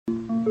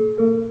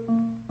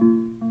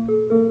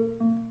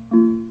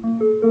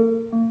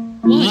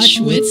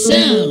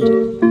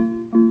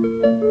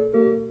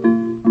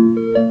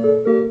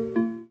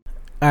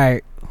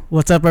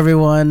What's up,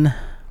 everyone?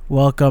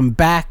 Welcome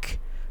back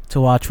to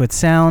Watch with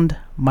Sound.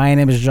 My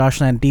name is Josh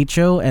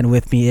Landicho, and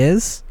with me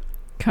is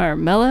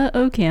Carmela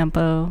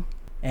Ocampo.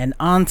 And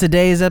on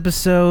today's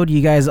episode,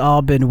 you guys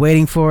all been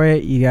waiting for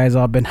it. You guys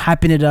all been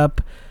hyping it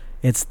up.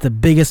 It's the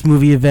biggest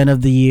movie event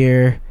of the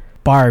year,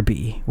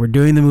 Barbie. We're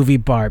doing the movie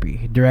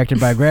Barbie,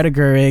 directed by Greta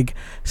Gerwig,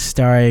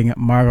 starring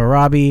Margot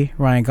Robbie,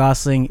 Ryan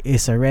Gosling,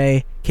 Issa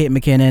Rae, Kate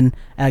McKinnon,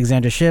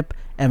 Alexandra Shipp,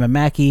 Emma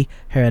Mackey,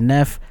 Hera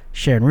Neff,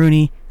 Sharon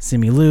Rooney,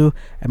 Simu Liu,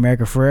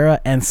 America Ferrera,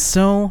 and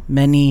so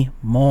many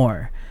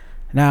more.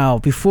 Now,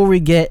 before we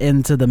get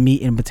into the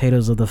meat and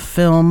potatoes of the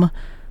film,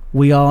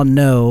 we all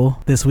know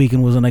this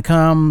weekend was going to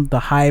come. The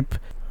hype,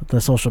 the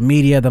social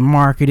media, the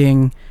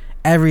marketing,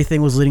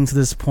 everything was leading to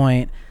this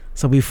point.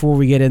 So before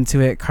we get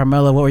into it,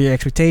 Carmela, what were your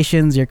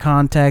expectations, your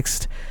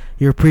context,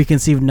 your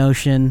preconceived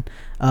notion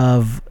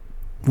of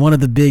one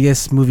of the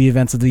biggest movie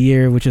events of the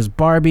year, which is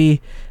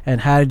Barbie, and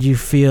how did you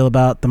feel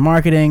about the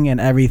marketing and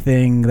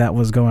everything that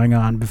was going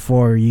on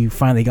before you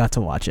finally got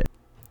to watch it?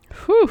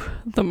 Whew,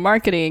 the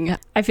marketing.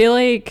 I feel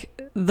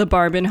like the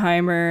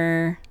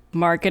Barbenheimer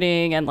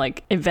marketing and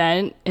like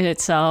event in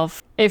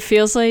itself, it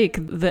feels like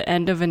the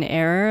end of an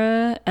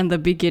era and the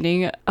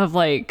beginning of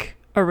like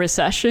a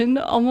recession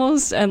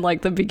almost, and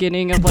like the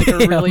beginning of like a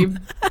really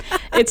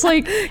it's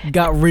like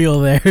got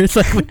real there. It's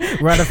like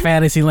we're at a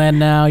fantasy land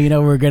now,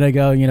 we're gonna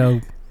go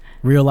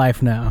real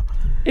life now.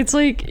 It's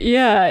like,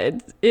 yeah,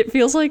 it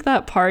feels like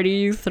that party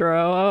you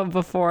throw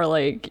before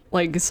like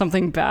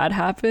something bad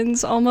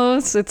happens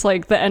almost. It's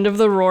like the end of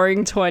the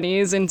roaring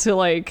 20s into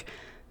like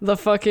the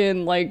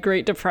fucking like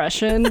Great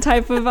Depression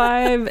type of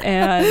vibe,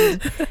 and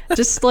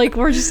just like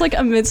we're just like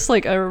amidst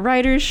like a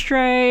writer's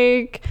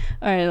strike,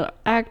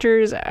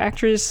 actors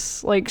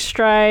like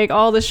strike,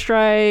 all the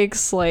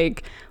strikes,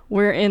 like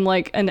we're in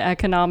like an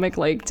economic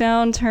like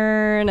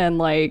downturn, and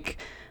like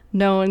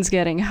no one's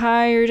getting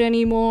hired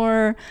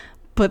anymore.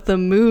 But the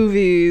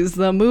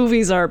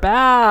movies are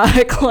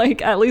back,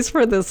 like at least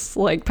for this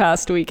like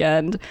past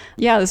weekend.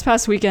 Yeah, this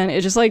past weekend,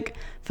 it just like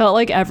felt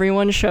like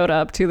everyone showed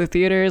up to the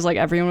theaters. Like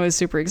everyone was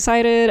super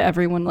excited.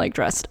 Everyone like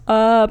dressed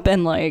up,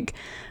 and like,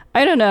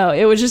 I don't know.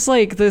 It was just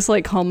like this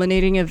like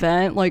culminating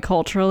event, like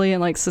culturally and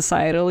like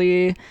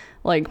societally.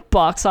 Like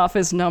box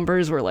office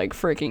numbers were like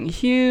freaking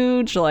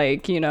huge.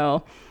 Like,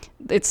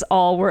 it's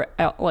all we're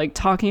like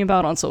talking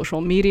about on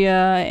social media,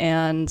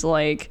 and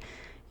like,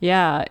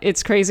 yeah,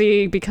 it's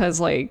crazy because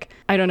like,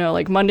 I don't know,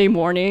 like Monday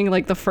morning,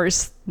 like the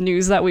first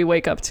news that we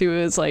wake up to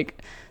is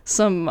like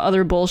some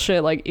other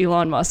bullshit like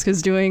Elon Musk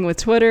is doing with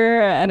Twitter,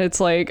 and it's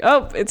like,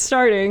 oh, it's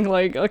starting,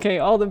 like, okay,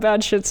 all the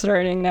bad shit's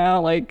starting now,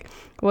 like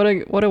what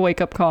a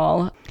wake up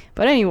call.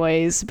 But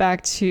anyways,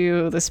 back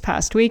to this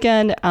past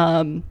weekend.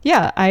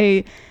 Yeah,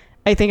 I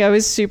think I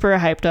was super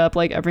hyped up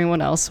like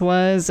everyone else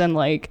was, and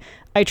like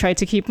I tried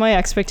to keep my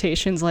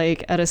expectations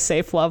like at a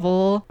safe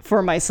level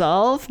for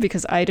myself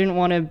because I didn't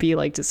want to be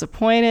like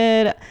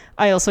disappointed.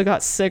 I also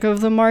got sick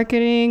of the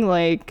marketing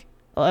like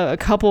a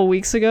couple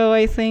weeks ago,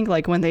 I think,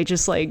 like when they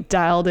just like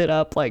dialed it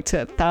up like to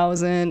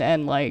 1,000,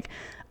 and like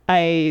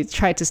I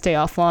tried to stay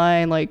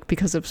offline like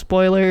because of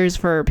spoilers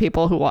for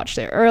people who watched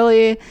it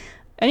early.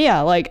 And yeah,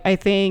 like I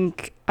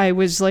think I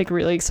was like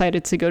really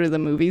excited to go to the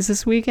movies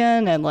this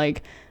weekend, and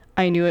like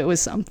I knew it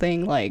was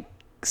something like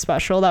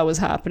special that was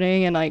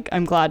happening, and like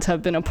I'm glad to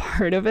have been a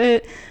part of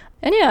it.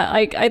 And yeah,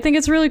 I think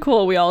it's really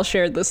cool. We all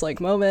shared this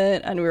like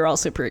moment, and we were all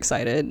super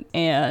excited,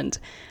 and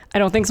I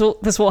don't think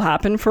this will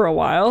happen for a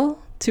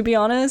while, to be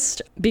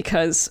honest,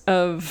 because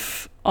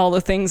of all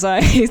the things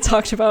I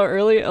talked about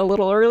a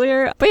little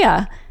earlier. But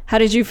yeah, how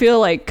did you feel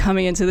like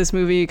coming into this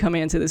movie,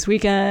 coming into this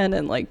weekend,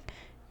 and like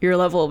your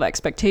level of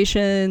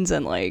expectations,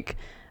 and like,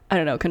 I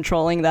don't know,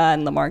 controlling that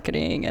and the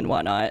marketing and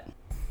whatnot?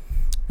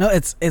 No,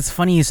 it's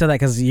funny you said that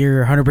because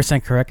you're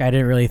 100% correct. I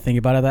didn't really think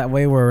about it that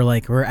way, where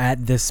we're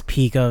at this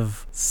peak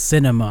of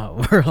cinema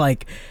where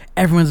like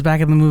everyone's back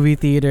in the movie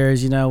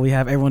theaters. We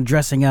have everyone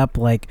dressing up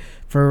like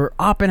for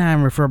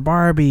Oppenheimer, for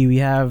Barbie. We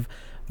have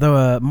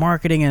the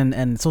marketing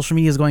and social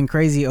media is going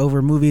crazy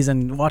over movies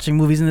and watching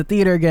movies in the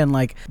theater again.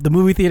 Like the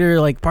movie theater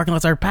like parking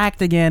lots are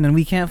packed again, and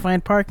we can't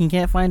find parking,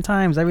 can't find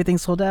times,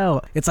 everything's sold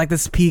out. It's like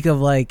this peak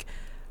of like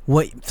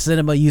what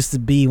cinema used to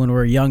be when we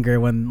were younger,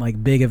 when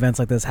like big events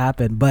like this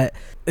happened. But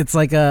it's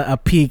like a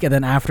peak, and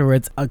then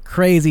afterwards a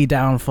crazy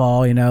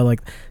downfall,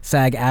 like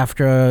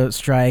SAG-AFTRA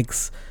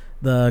strikes,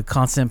 the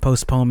constant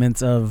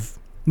postponements of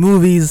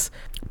movies,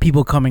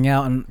 people coming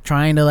out and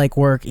trying to like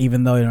work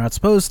even though you're not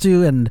supposed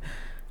to, and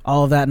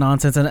all of that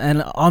nonsense.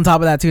 And on top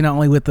of that too, not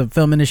only with the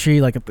film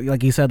industry, like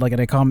you said, like an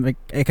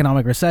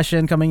economic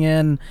recession coming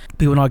in,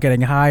 people not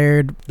getting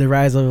hired, the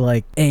rise of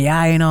like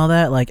AI and all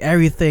that, like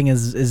everything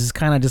is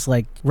kind of just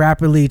like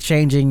rapidly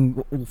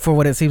changing for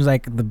what it seems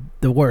like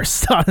the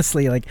worst.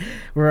 Honestly, like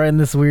we're in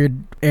this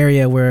weird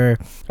area where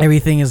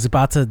everything is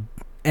about to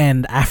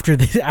And after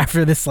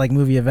this like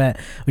movie event,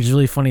 which is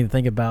really funny to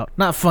think about,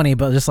 not funny,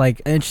 but just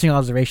like an interesting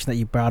observation that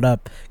you brought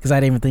up, because I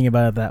didn't even think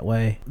about it that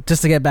way.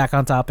 Just to get back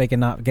on topic and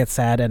not get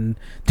sad and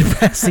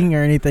depressing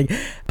or anything.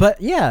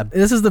 But yeah,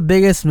 this is the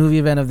biggest movie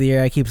event of the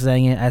year. I keep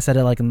saying it. I said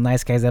it like in the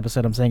Nice Guys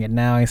episode. I'm saying it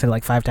now. I said it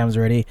like 5 times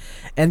already,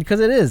 and because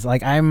it is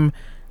like I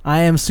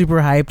am super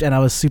hyped, and I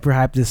was super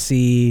hyped to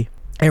see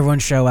everyone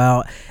show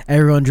out,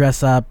 everyone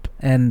dress up,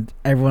 and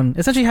everyone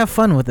essentially have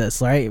fun with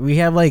this, right? We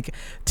have like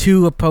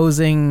 2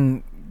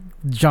 opposing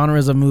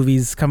genres of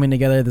movies coming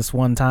together this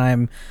one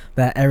time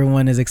that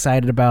everyone is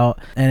excited about,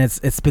 and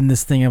it's been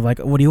this thing of like,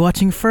 what are you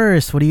watching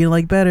first, what do you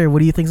like better, what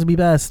do you think will be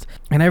best,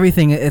 and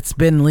everything. It's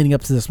been leading up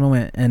to this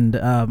moment, and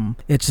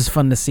it's just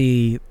fun to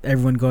see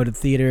everyone go to the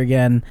theater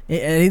again.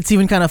 It's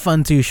even kind of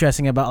fun too,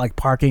 stressing about like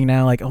parking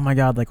now, like, oh my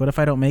god, like what if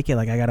I don't make it,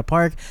 like I gotta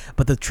park,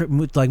 but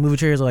the like movie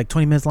trailers are like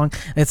 20 minutes long.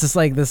 It's just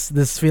like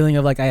this feeling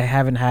of like I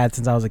haven't had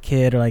since I was a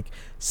kid, or like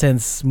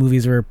since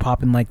movies were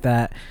popping like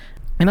that.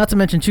 And not to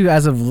mention too,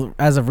 as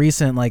of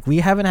recent, like we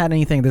haven't had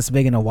anything this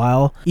big in a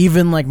while.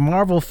 Even like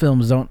Marvel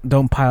films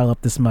don't pile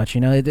up this much.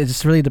 You know, it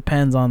just really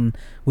depends on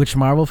which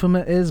Marvel film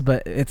it is,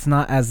 but it's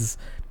not as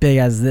big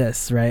as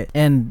this, right?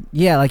 And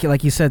yeah,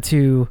 like you said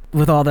too,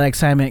 with all that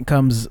excitement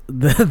comes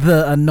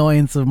the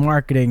annoyance of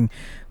marketing,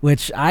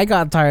 which I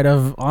got tired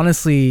of,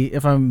 honestly,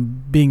 if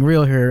I'm being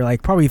real here,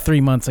 like probably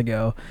 3 months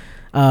ago.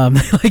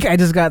 Like I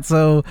just got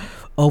so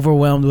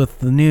overwhelmed with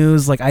the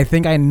news. Like I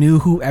think I knew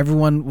who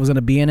everyone was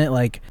gonna be in it.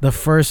 Like the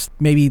first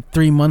maybe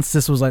 3 months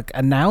this was like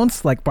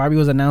announced, like Barbie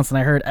was announced, and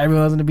I heard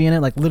everyone was gonna be in it,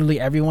 like literally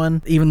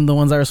everyone, even the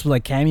ones that were supposed to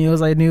like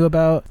cameos I knew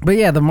about. But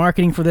yeah, the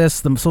marketing for this,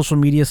 the social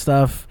media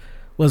stuff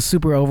was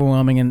super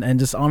overwhelming and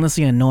just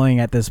honestly annoying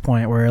at this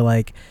point, where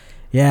like,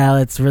 yeah,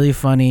 it's really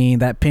funny.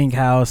 That pink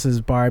house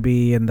is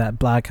Barbie and that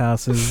black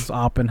house is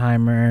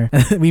Oppenheimer.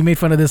 We made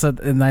fun of this in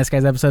the Nice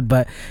Guys episode,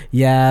 but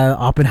yeah,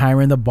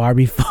 Oppenheimer in the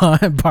Barbie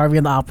font, Barbie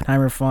in the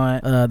Oppenheimer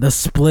font, the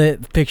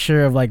split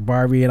picture of like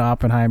Barbie and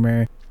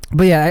Oppenheimer.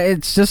 But yeah,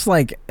 it's just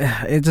like,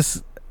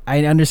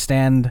 I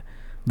understand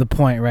the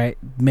point, right?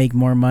 Make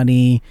more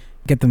money,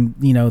 get them,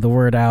 the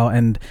word out,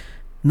 and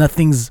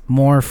nothing's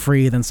more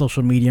free than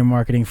social media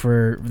marketing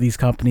for these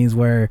companies,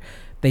 where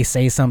they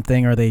say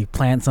something or they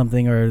plant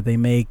something or they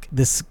make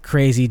this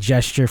crazy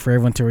gesture for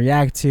everyone to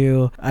react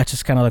to. That's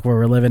just kind of like where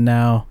we're living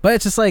now. But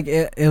it's just like,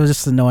 it was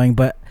just annoying,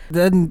 but it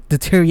didn't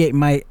deteriorate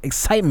my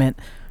excitement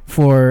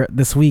for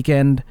this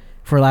weekend,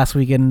 for last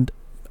weekend,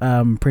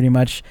 pretty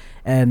much,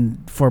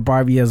 and for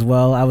Barbie as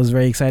well. I was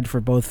very excited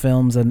for both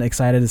films and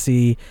excited to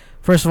see,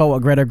 first of all,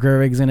 what Greta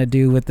Gerwig's gonna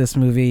do with this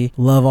movie.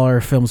 Love all her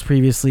films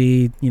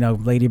previously,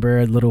 Lady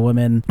Bird, Little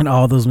Women, and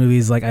all those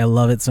movies. Like I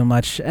love it so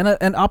much, and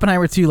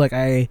Oppenheimer too. Like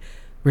I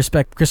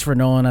respect Christopher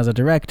Nolan as a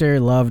director,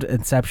 loved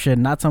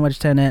Inception, not so much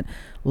Tenet,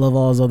 love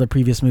all his other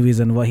previous movies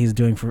and what he's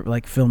doing for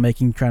like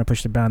filmmaking, trying to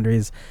push the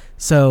boundaries.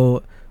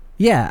 So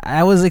yeah,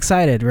 I was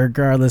excited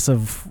regardless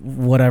of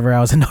whatever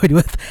I was annoyed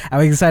with. I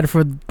was excited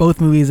for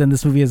both movies and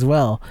this movie as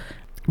well.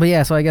 But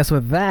yeah, so I guess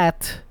with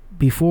that,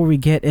 before we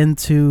get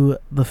into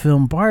the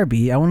film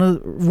Barbie, I want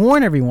to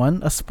warn everyone,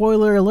 a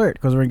spoiler alert,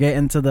 because we're getting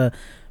into the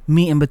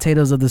meat and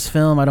potatoes of this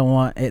film. I don't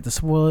want it to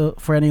spoil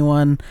it for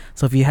anyone.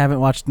 So if you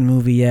haven't watched the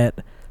movie yet,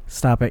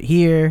 stop it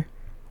here,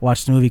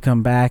 watch the movie,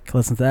 come back,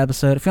 listen to the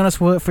episode. If you want to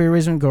spoil it for your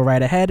reason, go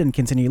right ahead and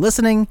continue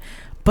listening.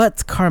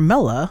 But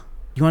Carmela,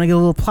 you want to get a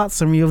little plot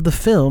summary of the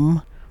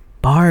film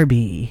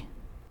Barbie.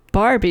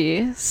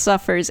 Barbie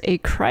suffers a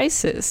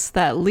crisis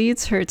that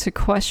leads her to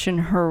question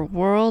her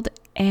world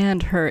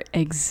and her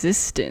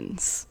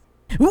existence.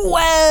 Whoa!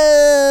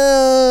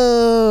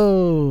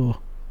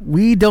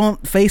 We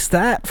don't face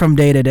that from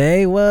day to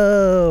day.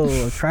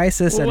 Whoa.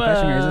 Crisis and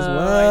questioning her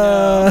existence.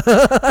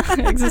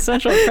 Whoa.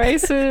 Existential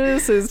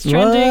crisis is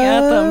trending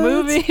at the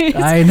movies.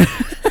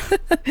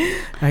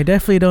 I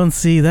definitely don't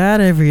see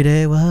that every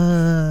day.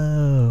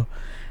 Whoa.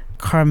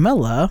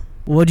 Carmela,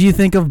 what do you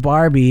think of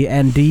Barbie,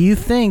 and do you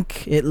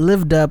think it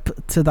lived up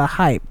to the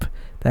hype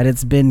that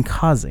it's been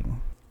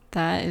causing?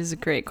 That is a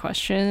great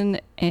question,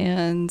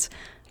 and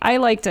I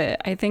liked it.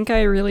 I think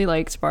I really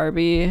liked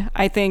Barbie.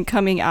 I think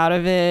coming out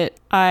of it,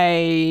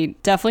 I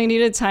definitely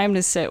needed time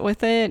to sit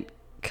with it,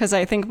 because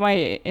I think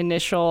my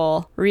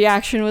initial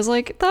reaction was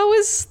like, that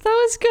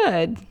was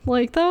good.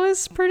 Like, that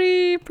was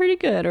pretty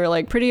good, or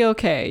like pretty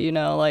okay,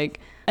 like.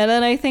 And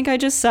then I think I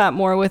just sat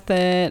more with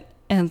it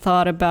and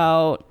thought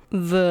about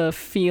the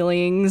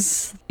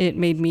feelings it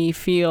made me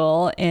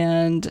feel,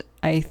 and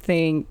I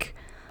think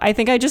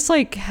I just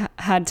like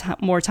had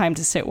more time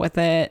to sit with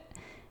it.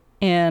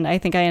 And I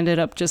think I ended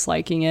up just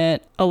liking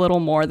it a little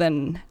more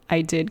than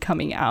I did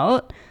coming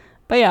out.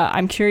 But yeah,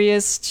 I'm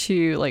curious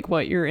to like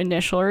what your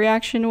initial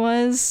reaction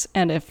was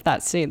and if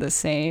that stayed the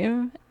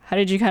same. How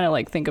did you kind of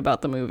like think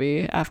about the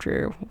movie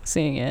after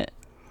seeing it?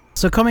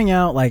 So coming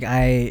out, like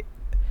my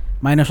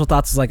initial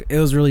thoughts was like, it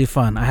was really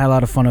fun. I had a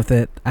lot of fun with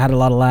it. I had a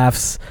lot of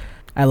laughs.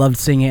 I loved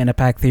seeing it in a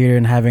packed theater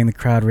and having the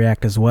crowd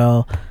react as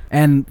well.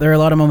 And there are a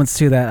lot of moments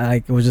too that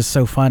like it was just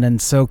so fun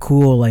and so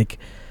cool. Like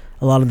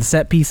a lot of the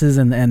set pieces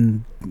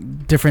and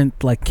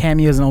different like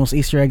cameos and almost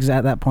Easter eggs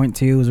at that point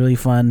too was really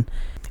fun.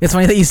 It's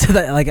funny that you said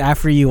that like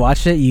after you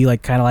watched it, you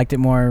like kind of liked it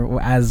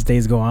more as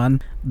days go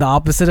on. The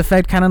opposite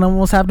effect kind of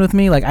almost happened with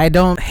me. Like I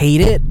don't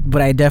hate it,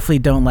 but I definitely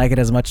don't like it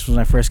as much as when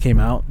I first came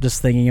out.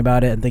 Just thinking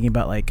about it and thinking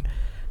about like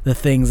the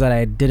things that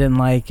I didn't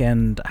like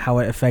and how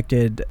it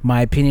affected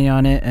my opinion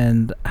on it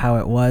and how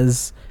it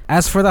was.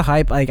 As for the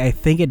hype, like I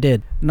think it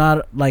did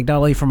not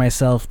only for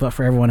myself but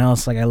for everyone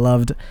else. Like I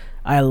loved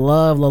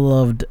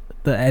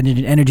the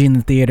energy in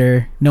the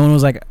theater. No one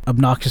was like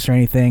obnoxious or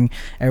anything.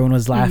 Everyone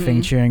was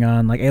laughing, cheering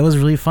on. Like it was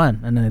really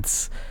fun. And then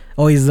it's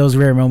always those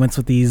rare moments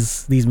with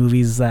these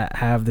movies that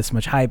have this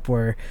much hype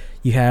where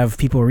you have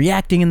people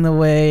reacting in the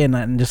way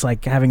and just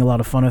like having a lot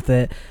of fun with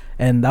it.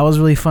 And that was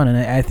really fun. And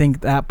I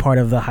think that part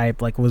of the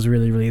hype like was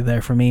really, really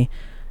there for me,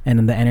 and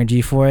then the energy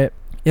for it.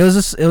 It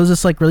was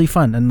just like really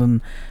fun. And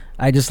then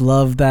I just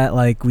love that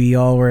like we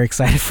all were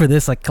excited for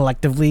this like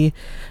collectively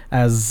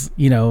as,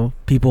 you know,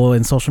 people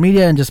in social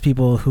media and just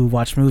people who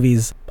watch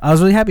movies. I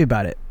was really happy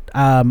about it.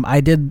 I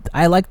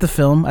liked the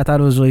film. I thought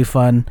it was really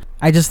fun.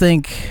 I just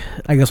think,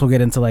 I guess we'll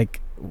get into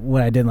like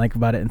what I didn't like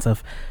about it and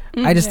stuff.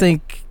 I just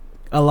think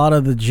a lot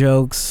of the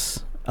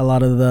jokes, a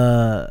lot of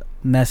the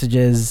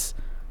messages,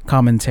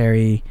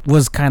 commentary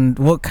was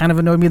what kind of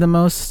annoyed me the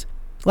most.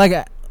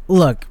 Like,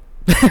 look,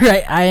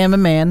 right, I am a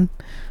man.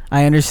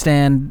 I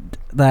understand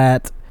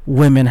that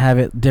women have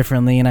it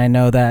differently, and I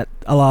know that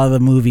a lot of the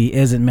movie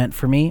isn't meant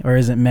for me or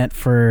isn't meant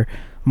for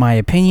my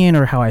opinion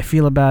or how I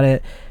feel about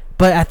it.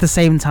 But at the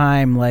same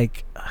time,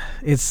 like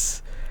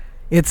it's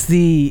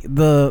the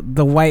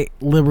white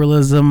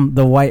liberalism,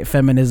 the white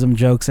feminism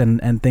jokes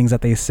and things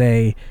that they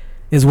say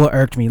is what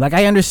irked me. Like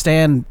I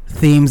understand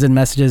themes and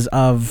messages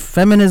of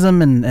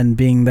feminism and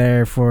being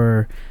there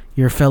for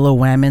your fellow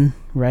women,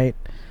 right?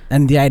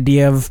 And the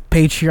idea of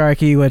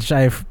patriarchy, which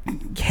I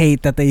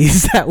hate that they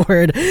use that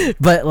word,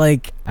 but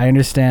like I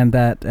understand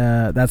that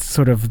that's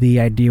sort of the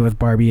idea with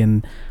Barbie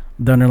and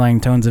the underlying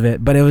tones of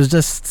it. But it was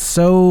just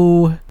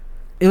so,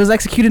 it was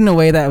executed in a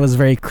way that was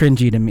very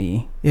cringy to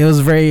me. It was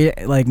very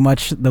like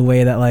much the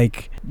way that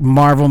like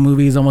Marvel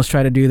movies almost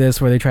try to do this,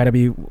 where they try to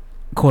be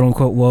quote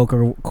unquote woke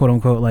or quote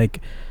unquote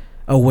like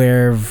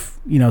aware of,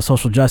 you know,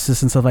 social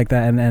justice and stuff like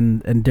that,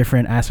 and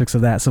different aspects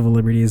of that, civil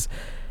liberties.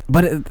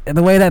 But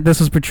the way that this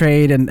was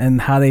portrayed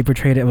and how they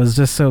portrayed it was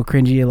just so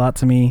cringy a lot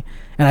to me.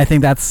 And I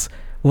think that's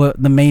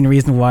what the main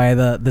reason why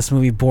this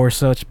movie bore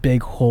such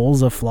big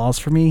holes of flaws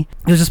for me.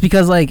 It was just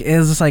because like it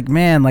was just like,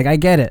 man, like I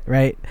get it,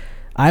 right?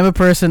 I'm a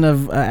person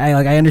of I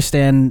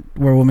understand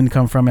where women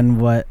come from and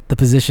what the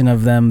position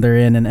of them they're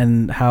in,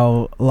 and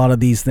how a lot of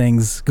these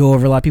things go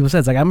over a lot of people's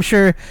heads. Like I'm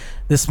sure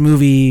this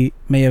movie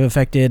may have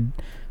affected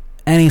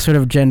any sort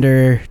of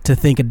gender to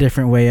think a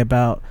different way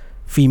about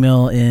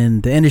female in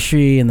the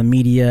industry and the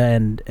media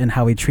and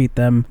how we treat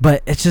them.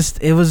 But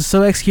it was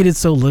so executed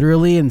so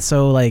literally and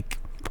so like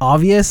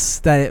obvious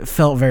that it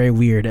felt very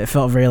weird. It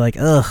felt very like,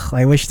 ugh,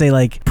 I wish they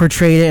like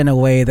portrayed it in a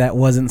way that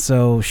wasn't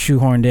so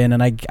shoehorned in.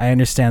 And I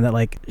understand that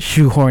like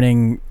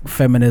shoehorning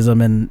feminism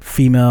and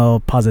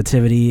female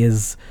positivity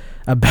is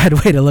a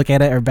bad way to look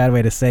at it or a bad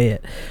way to say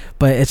it,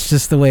 but it's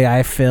just the way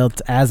I felt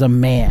as a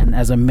man,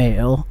 as a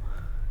male.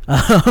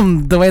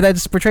 The way that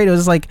it's portrayed, it was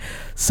just like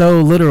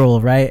so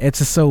literal, right? It's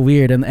just so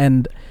weird.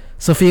 And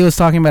Sophia was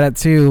talking about it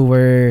too,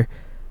 where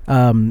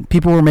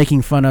people were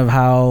making fun of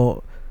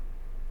how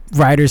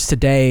writers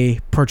today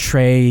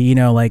portray, you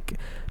know, like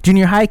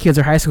junior high kids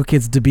or high school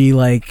kids to be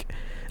like,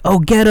 oh,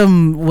 get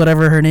him,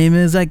 whatever her name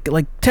is,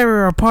 like tear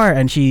her apart.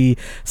 And she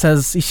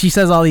says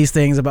all these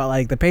things about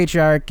like the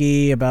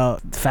patriarchy,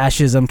 about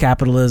fascism,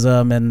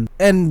 capitalism,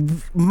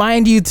 and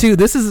mind you too,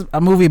 this is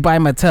a movie by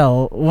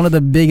Mattel, one of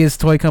the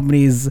biggest toy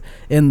companies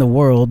in the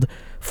world,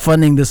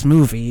 funding this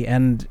movie.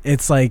 And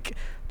it's like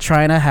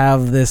trying to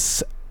have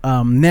this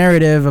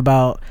narrative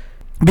about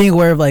being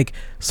aware of like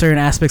certain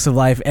aspects of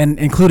life, and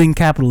including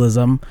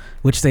capitalism,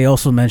 which they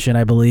also mention,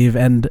 I believe.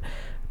 And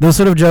those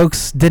sort of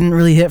jokes didn't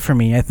really hit for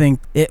me. I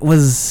think it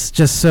was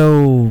just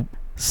so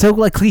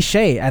like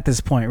cliche at this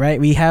point, right?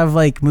 We have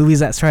like movies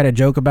that try to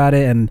joke about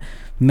it and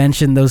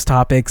mention those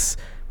topics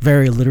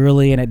very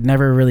literally, and it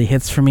never really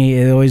hits for me.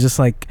 It always just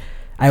like,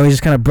 I always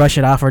just kind of brush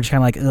it off, or just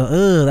kind of like,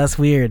 ugh, that's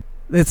weird.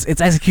 It's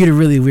executed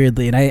really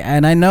weirdly,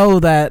 and I know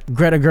that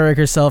Greta Gerwig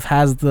herself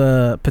has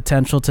the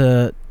potential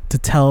to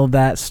tell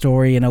that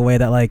story in a way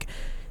that like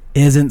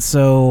isn't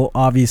so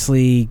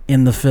obviously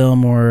in the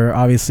film or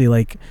obviously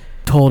like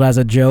told as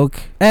a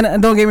joke.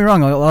 And don't get me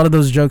wrong, a lot of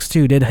those jokes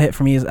too did hit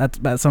for me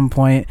at some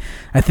point.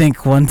 I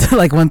think one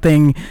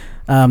thing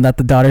that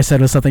the daughter said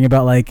was something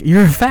about like,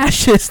 you're a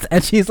fascist,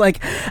 and she's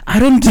like, I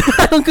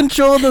don't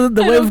control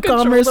the way of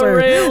commerce or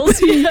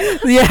rails.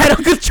 Yeah, I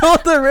don't control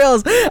the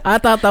rails. I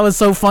thought that was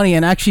so funny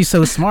and actually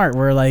so smart,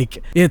 where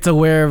like it's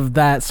aware of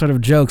that sort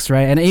of jokes,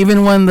 right? And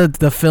even when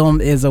the film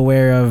is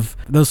aware of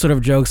those sort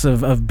of jokes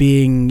of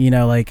being, you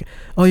know, like,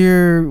 oh,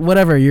 you're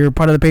whatever, you're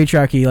part of the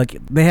patriarchy, like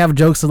they have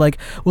jokes of like,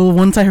 well,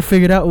 once I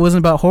figured out it wasn't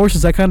about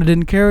horses, I kind of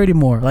didn't care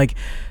anymore. Like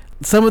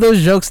some of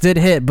those jokes did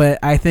hit, but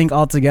I think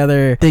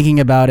altogether, thinking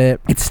about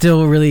it, it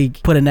still really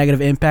put a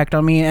negative impact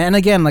on me. And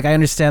again, like I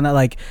understand that,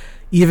 like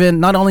even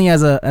not only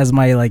as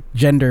my like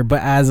gender,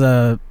 but as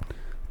a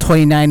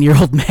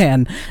 29-year-old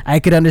man, I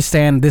could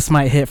understand this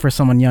might hit for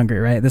someone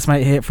younger, right? This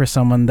might hit for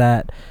someone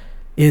that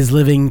is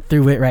living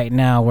through it right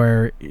now,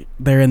 where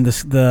they're in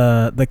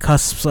the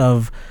cusps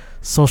of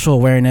social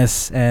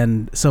awareness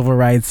and civil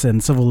rights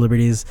and civil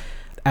liberties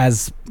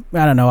as,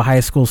 I don't know, a high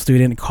school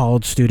student,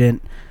 college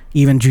student,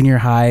 even junior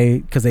high,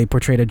 because they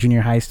portrayed a junior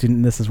high student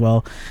in this as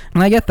well.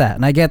 And I get that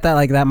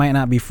like that might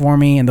not be for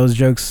me, and those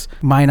jokes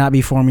might not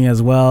be for me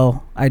as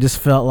well. I just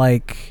felt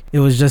like it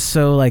was just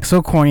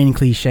so corny and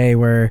cliche,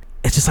 where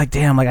it's just like,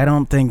 damn, like I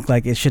don't think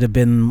like it should have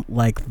been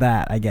like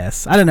that. I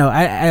guess I don't know.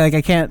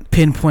 I can't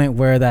pinpoint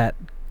where that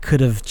could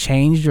have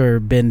changed or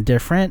been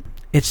different.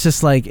 It's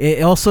just like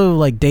it also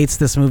like dates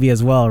this movie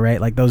as well,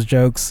 right? Like those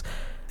jokes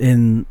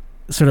in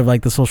sort of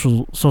like the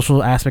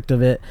social aspect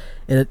of it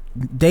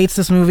dates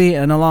this movie,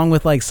 and along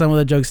with like some of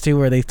the jokes too,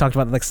 where they talked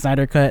about like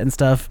Snyder Cut and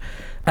stuff.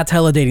 That's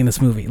hella dating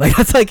this movie. Like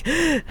that's like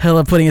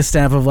hella putting a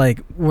stamp of like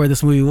where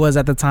this movie was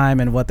at the time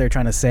and what they're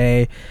trying to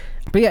say.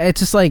 But yeah, it's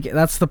just like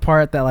that's the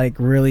part that like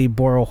really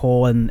bore a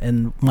hole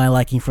in my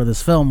liking for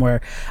this film,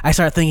 where I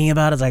start thinking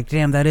about it, it's like,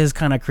 damn, that is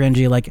kind of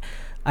cringy. Like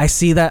I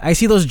see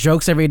those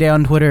jokes every day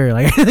on Twitter,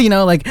 like you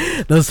know, like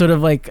those sort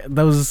of like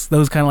those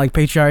kind of like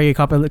patriarchy,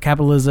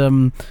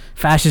 capitalism,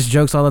 fascist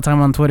jokes all the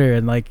time on Twitter,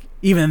 and like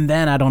even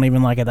then I don't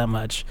even like it that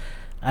much.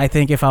 I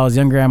think if I was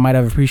younger I might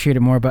have appreciated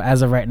it more, but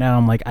as of right now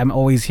I'm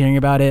always hearing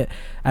about it.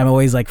 I'm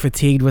always like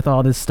fatigued with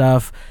all this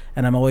stuff,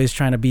 and I'm always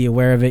trying to be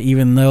aware of it,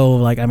 even though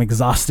like I'm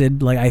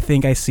exhausted. Like I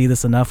think I see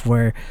this enough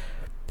where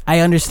I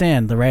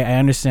understand, right? I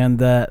understand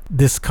that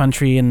this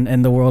country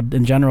and the world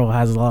in general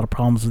has a lot of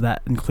problems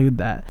that include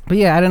that. But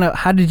yeah, I don't know.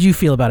 How did you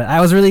feel about it? I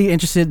was really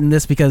interested in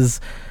this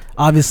because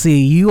obviously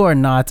you are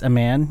not a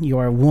man, you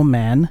are a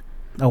woman,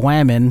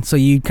 so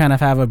you kind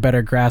of have a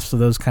better grasp of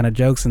those kind of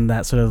jokes and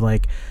that sort of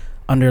like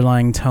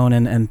underlying tone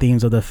and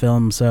themes of the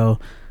film. So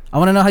I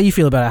want to know how you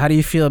feel about it. How do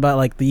you feel about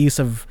like the use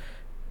of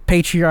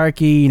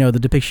patriarchy, you know, the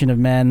depiction of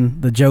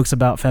men, the jokes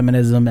about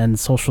feminism and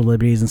social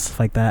liberties and stuff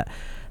like that?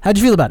 How'd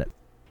you feel about it?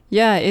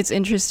 Yeah, it's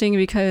interesting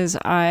because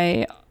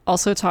I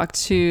also talked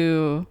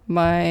to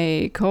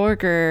my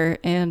coworker,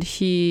 and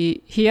he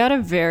had a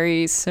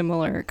very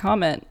similar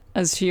comment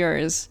as to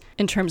yours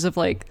in terms of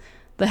like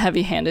the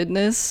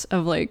heavy-handedness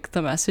of like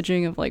the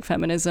messaging of like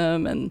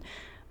feminism. And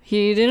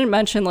he didn't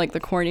mention like the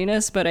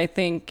corniness, but I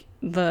think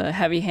the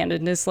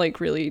heavy-handedness like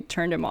really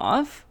turned him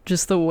off,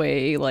 just the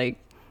way like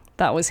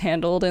that was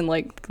handled, and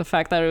like the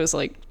fact that it was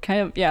like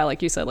kind of, yeah,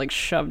 like you said, like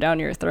shoved down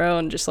your throat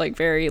and just like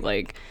very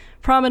like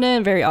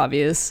prominent, very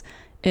obvious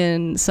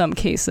in some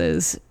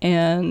cases.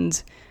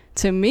 And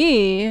to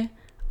me,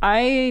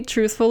 I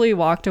truthfully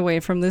walked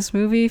away from this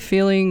movie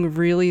feeling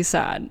really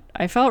sad.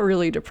 I felt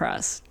really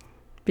depressed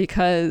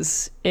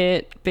because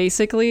it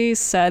basically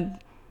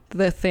said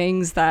the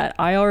things that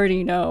I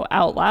already know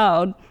out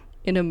loud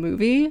in a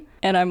movie.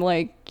 And I'm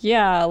like,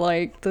 yeah,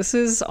 like this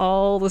is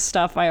all the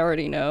stuff I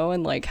already know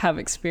and like have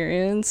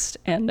experienced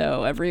and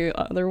know every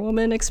other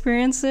woman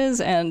experiences,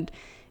 and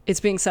it's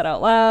being said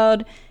out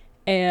loud.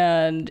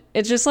 And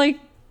it just like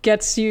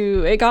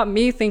it got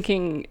me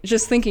thinking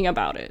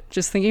about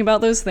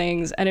those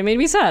things, and it made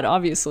me sad,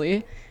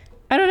 obviously.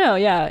 I don't know,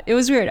 yeah, it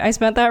was weird. I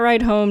spent that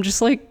ride home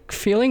just like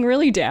feeling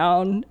really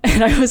down,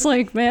 and I was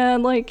like,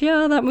 man, like,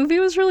 yeah, that movie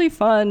was really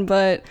fun,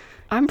 but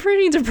I'm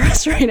pretty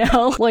depressed right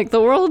now. Like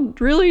the world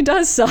really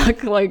does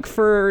suck, like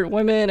for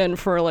women and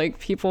for like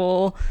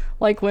people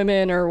like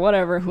women or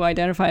whatever who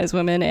identify as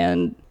women,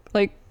 and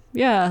like,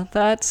 yeah,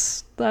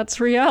 that's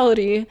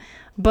reality.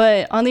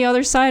 But on the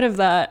other side of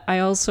that, I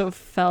also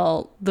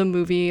felt the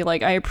movie,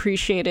 like I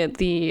appreciated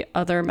the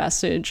other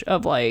message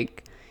of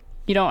like,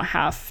 you don't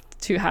have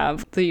to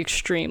have the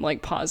extreme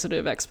like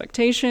positive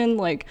expectation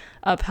like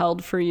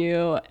upheld for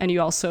you, and you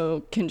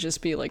also can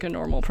just be like a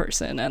normal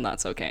person, and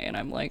that's okay. And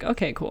I'm like,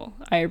 okay, cool.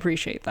 I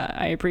appreciate that.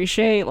 I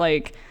appreciate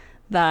like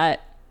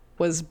that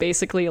was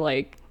basically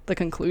like the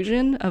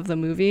conclusion of the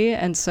movie.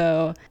 And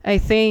so I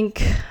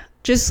think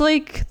just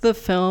like the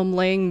film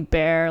laying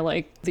bare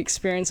like the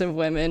experience of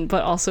women,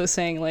 but also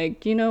saying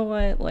like, you know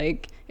what,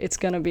 like it's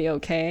gonna be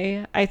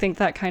okay. I think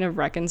that kind of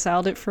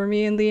reconciled it for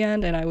me in the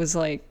end, and I was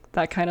like,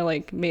 that kind of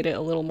like made it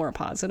a little more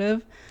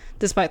positive,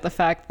 despite the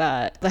fact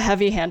that the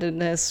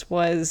heavy-handedness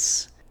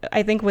was,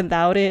 I think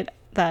without it,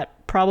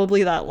 that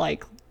probably that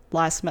like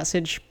last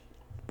message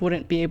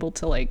wouldn't be able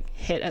to like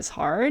hit as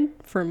hard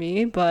for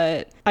me.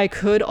 But I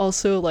could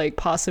also like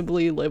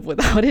possibly live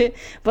without it,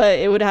 but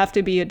it would have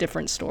to be a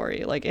different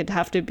story. Like it'd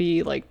have to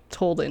be like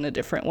told in a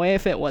different way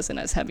if it wasn't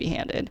as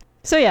heavy-handed.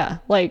 So yeah,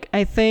 like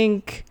I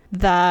think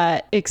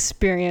that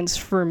experience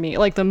for me,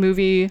 like the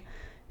movie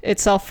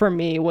itself for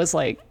me was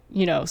like,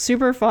 you know,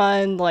 super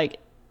fun. Like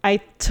I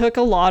took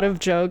a lot of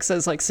jokes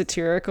as like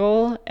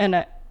satirical,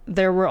 and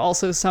there were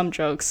also some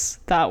jokes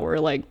that were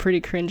like pretty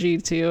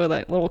cringy too,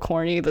 like little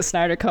corny, the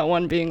Snyder Cut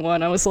one being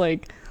one. I was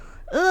like,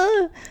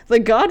 the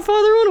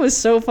Godfather one was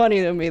so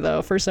funny to me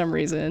though, for some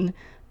reason.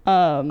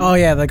 Oh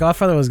yeah, The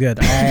Godfather was good.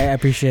 I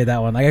appreciate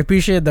that one. Like I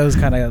appreciate those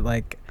kind of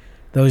like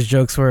those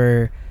jokes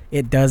where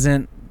it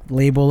doesn't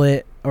label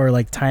it or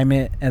like time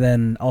it, and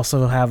then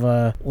also have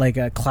a like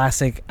a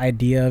classic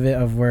idea of it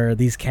of where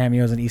these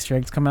cameos and Easter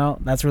eggs come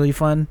out. That's really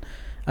fun.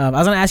 I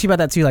was gonna ask you about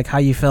that too, like how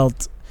you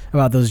felt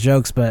about those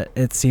jokes, but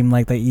it seemed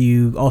like that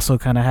you also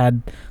kind of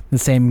had the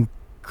same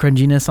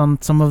cringiness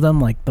on some of them,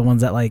 like the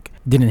ones that like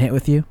didn't hit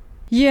with you.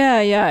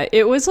 Yeah.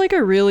 It was like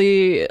a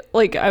really,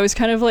 like, I was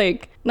kind of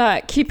like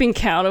not keeping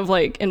count of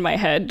like in my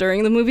head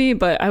during the movie,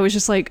 but I was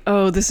just like,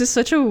 oh, this is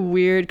such a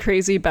weird,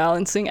 crazy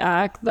balancing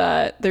act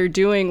that they're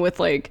doing with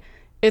like,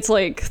 it's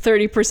like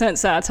 30%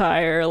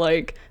 satire,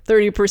 like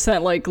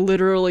 30% like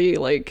literally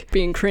like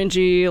being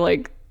cringy,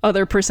 like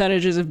other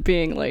percentages of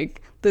being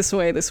like this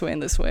way,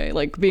 and this way,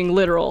 like being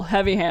literal,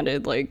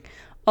 heavy-handed, like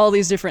all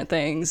these different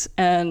things.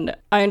 And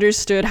I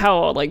understood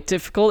how like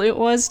difficult it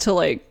was to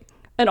like,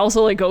 and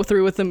also like go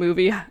through with the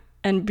movie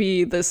and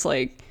be this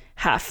like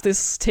half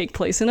this take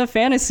place in a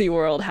fantasy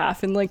world,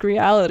 half in like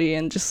reality,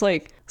 and just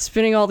like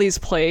spinning all these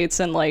plates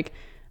and like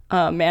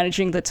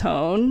managing the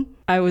tone.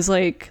 I was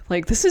like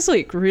this is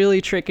like really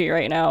tricky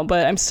right now,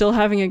 but I'm still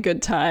having a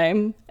good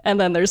time. And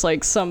then there's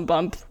like some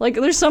bumps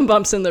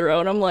in the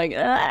road. I'm like,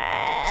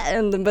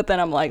 but then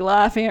I'm like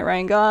laughing at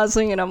Ryan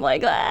Gosling, and I'm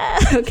like,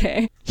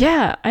 okay.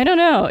 Yeah, I don't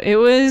know.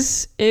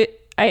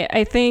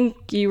 I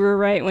think you were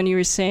right when you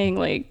were saying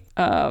like,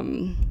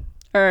 or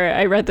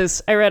I read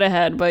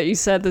ahead, but you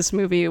said this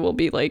movie will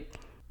be like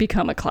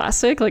become a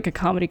classic, like a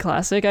comedy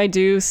classic. I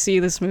do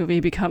see this movie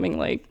becoming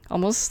like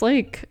almost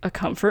like a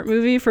comfort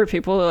movie for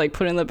people to like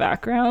put in the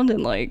background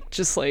and like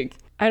just like,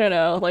 I don't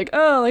know, like,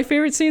 oh, my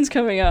favorite scene's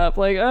coming up,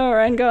 like, oh,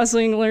 Ryan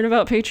Gosling learned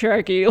about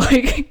patriarchy,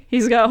 like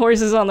he's got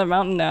horses on the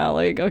mountain now,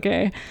 like,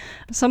 okay,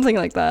 something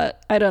like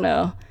that. I don't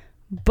know.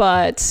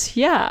 But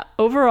yeah,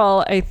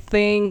 overall, I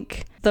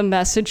think the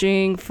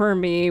messaging for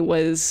me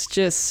was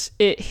just,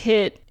 it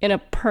hit in a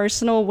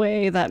personal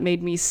way that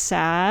made me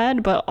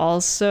sad, but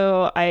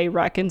also I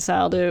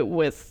reconciled it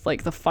with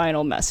like the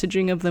final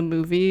messaging of the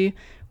movie,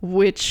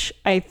 which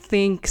I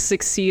think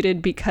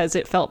succeeded because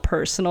it felt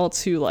personal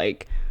to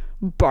like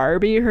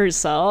Barbie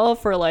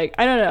herself, or like,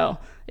 I don't know,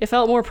 it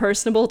felt more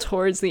personable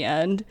towards the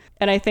end.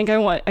 And I think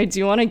I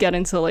do want to get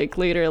into like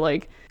later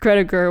like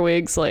Greta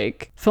Gerwig's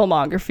like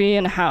filmography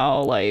and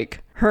how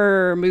like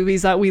her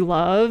movies that we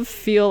love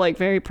feel like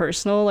very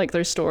personal, like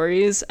their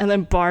stories, and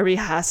then Barbie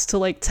has to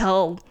like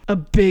tell a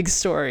big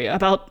story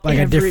about like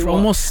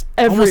almost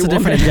a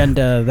different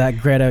agenda that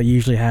Greta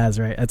usually has,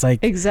 right? It's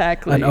like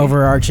exactly an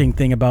overarching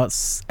thing about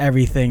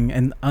everything,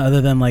 and other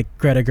than like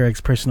Greta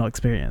Gerwig's personal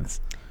experience.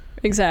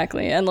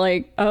 Exactly. And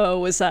like, oh,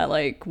 was that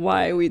like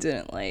why we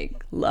didn't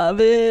like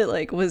love it?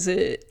 Like, was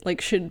it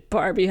like, should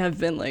Barbie have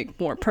been like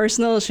more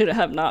personal? Should it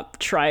have not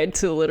tried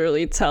to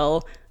literally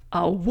tell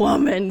a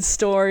woman's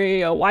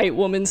story, a white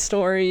woman's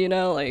story, you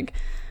know? Like,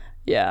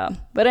 yeah.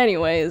 But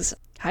anyways,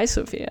 hi,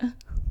 Sophia.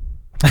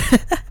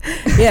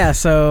 Yeah,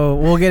 so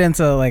we'll get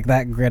into like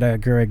that Greta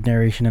Gerwig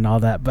narration and all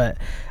that, but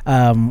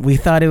we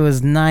thought it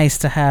was nice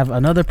to have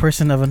another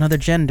person of another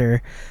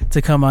gender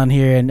to come on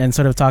here and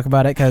sort of talk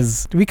about it,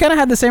 because we kind of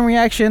had the same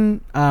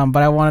reaction, but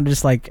I wanted to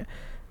just like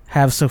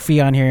have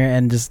Sophia on here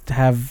and just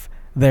have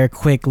their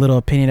quick little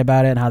opinion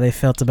about it and how they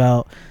felt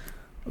about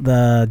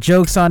the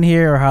jokes on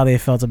here, or how they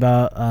felt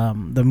about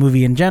the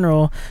movie in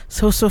general.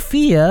 So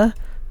Sophia,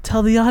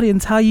 tell the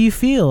audience how you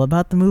feel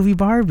about the movie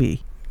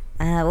Barbie.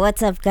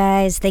 What's up,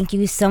 guys? Thank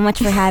you so much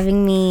for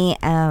having me.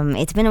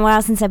 It's been a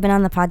while since I've been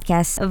on the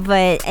podcast.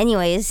 But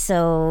anyways,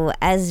 so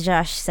as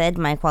Josh said,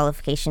 my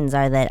qualifications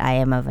are that I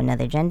am of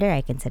another gender.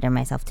 I consider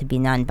myself to be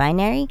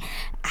non-binary.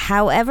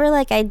 However,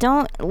 like, I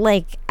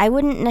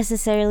wouldn't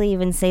necessarily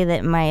even say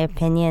that my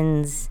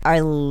opinions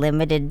are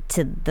limited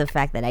to the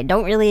fact that I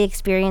don't really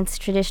experience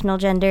traditional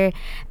gender.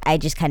 I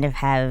just kind of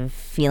have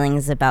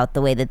feelings about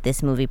the way that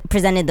this movie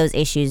presented those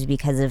issues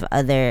because of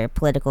other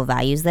political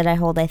values that I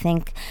hold, I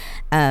think.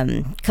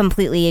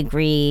 Completely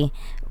agree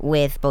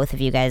with both of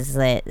you guys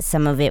that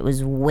some of it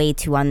was way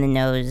too on the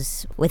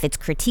nose with its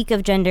critique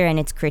of gender and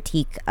its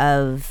critique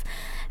of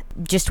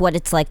just what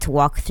it's like to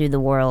walk through the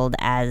world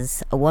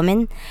as a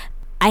woman.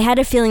 I had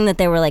a feeling that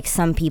there were like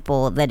some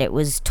people that it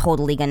was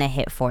totally gonna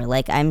hit for.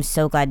 Like, I'm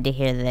so glad to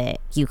hear that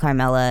you,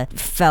 Carmela,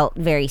 felt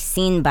very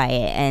seen by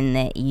it and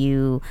that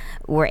you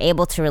were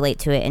able to relate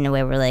to it in a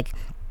way where like,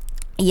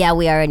 yeah,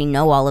 we already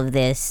know all of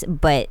this,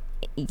 but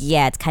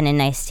yeah, it's kind of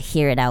nice to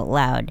hear it out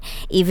loud,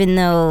 even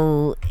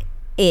though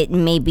it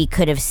maybe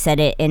could have said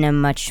it in a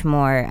much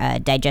more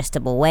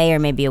digestible way, or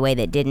maybe a way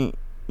that didn't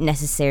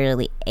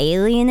necessarily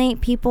alienate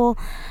people.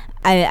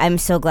 I'm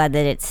so glad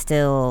that it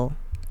still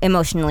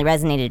emotionally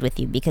resonated with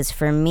you, because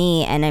for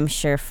me, and I'm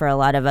sure for a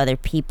lot of other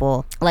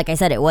people, like I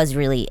said, it was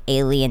really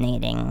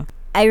alienating.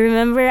 I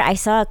remember I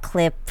saw a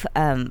clip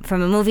from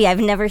a movie I've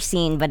never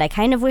seen, but I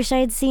kind of wish I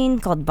had seen,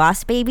 called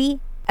Boss Baby,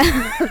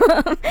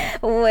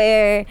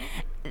 where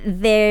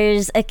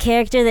there's a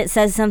character that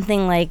says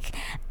something like,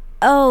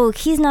 oh,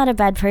 he's not a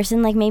bad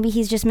person, like maybe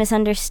he's just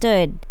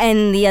misunderstood.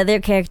 And the other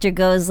character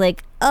goes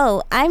like,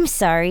 oh, I'm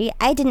sorry,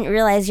 I didn't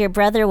realize your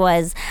brother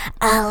was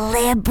a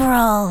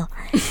liberal.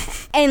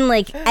 And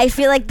like, I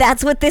feel like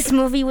that's what this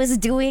movie was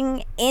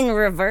doing in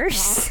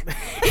reverse.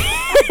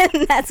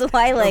 And that's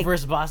why, like,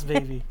 reverse boss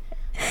baby.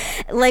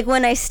 Like,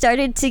 when I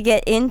started to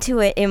get into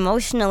it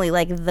emotionally,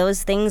 like,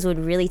 those things would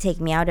really take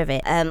me out of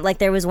it. Like,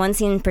 there was one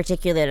scene in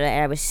particular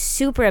that I was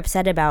super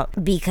upset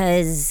about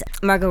because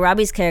Margot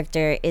Robbie's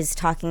character is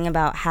talking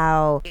about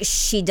how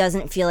she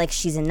doesn't feel like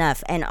she's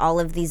enough, and all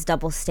of these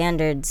double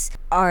standards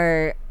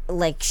are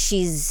like,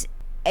 she's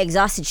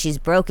exhausted, she's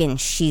broken,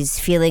 she's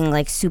feeling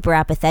like super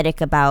apathetic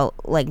about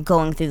like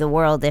going through the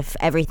world if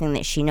everything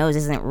that she knows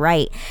isn't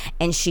right,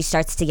 and she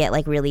starts to get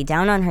like really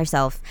down on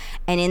herself.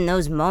 And in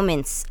those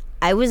moments,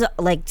 I was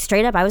like,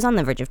 straight up, I was on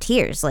the verge of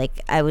tears. Like,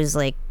 I was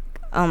like,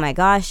 oh my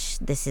gosh,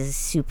 this is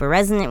super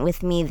resonant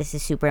with me, this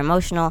is super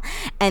emotional.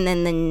 And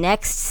then the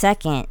next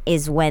second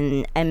is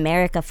when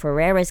America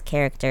Ferrera's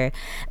character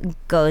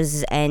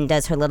goes and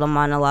does her little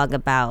monologue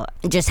about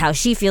just how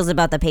she feels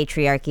about the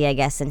patriarchy, I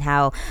guess, and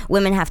how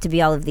women have to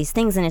be all of these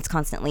things, and it's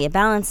constantly a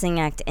balancing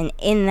act. And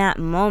in that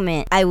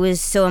moment, I was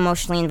so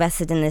emotionally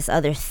invested in this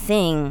other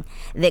thing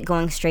that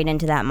going straight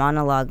into that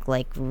monologue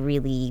like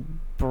really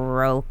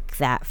broke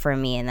that for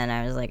me. And then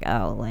I was like,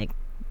 oh, like,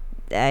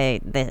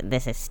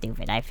 this is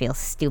stupid. I feel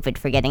stupid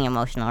for getting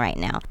emotional right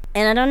now.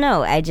 And I don't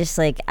know, I just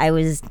like, I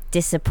was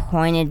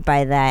disappointed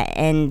by that.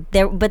 And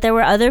there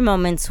were other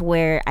moments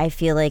where I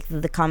feel like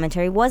the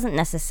commentary wasn't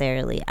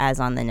necessarily as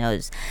on the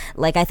nose.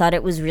 Like, I thought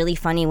it was really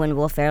funny when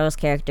Will Ferrell's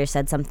character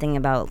said something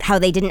about how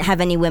they didn't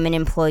have any women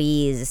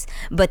employees,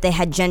 but they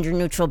had gender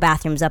neutral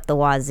bathrooms up the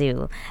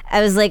wazoo.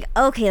 I was like,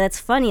 okay, that's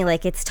funny.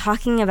 Like, it's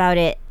talking about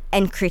it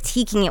and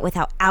critiquing it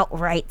without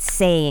outright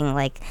saying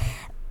like,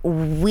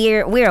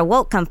 we're a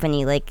woke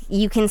company. Like,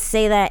 you can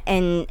say that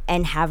and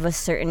have a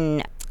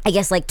certain, I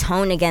guess, like,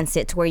 tone against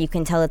it to where you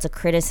can tell it's a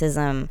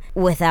criticism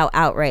without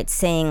outright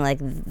saying like,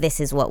 this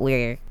is what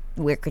we're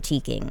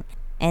critiquing.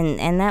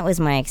 And that was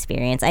my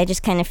experience. I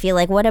just kind of feel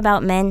like, what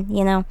about men,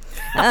 you know?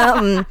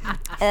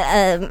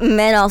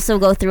 Men also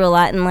go through a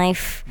lot in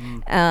life.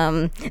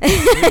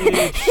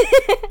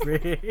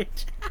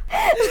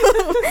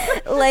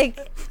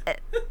 Like,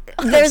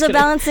 there's a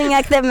balancing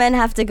act that men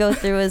have to go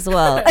through as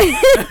well.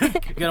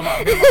 Get him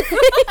out. Cut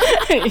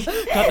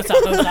this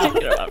out.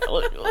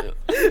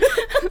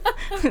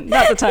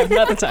 Not the time.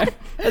 That's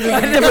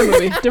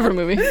a different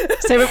movie.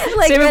 Save it,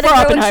 Like, save it for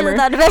Oppenheimer.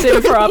 Save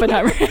it for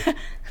Oppenheimer.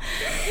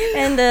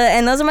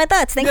 And those are my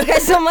thoughts. Thank you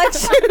guys so much.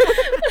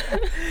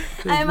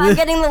 I'm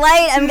getting the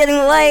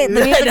light.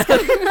 The music's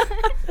coming.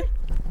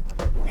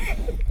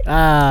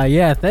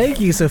 Yeah, thank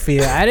you,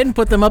 Sophia. I didn't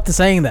put them up to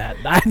saying that.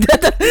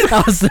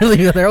 That was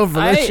literally their own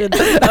volition.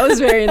 That was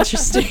very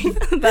interesting.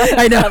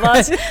 I know.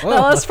 That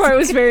last part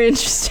was very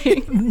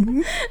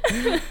interesting.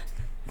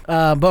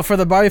 But for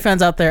the Barbie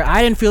fans out there,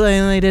 I didn't feel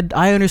alienated.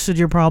 I understood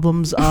your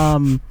problems.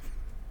 I'm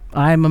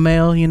a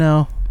male, you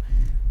know.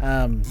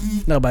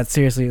 No, but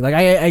seriously, like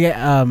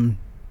I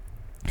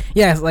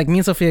yeah, like me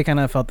and Sophia kind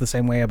of felt the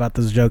same way about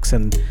those jokes.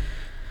 And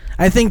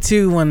I think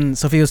too, when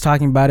Sophia was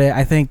talking about it,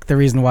 I think the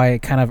reason why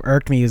it kind of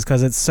irked me is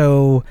because it's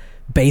so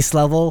base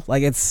level.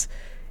 Like,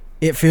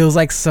 it feels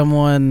like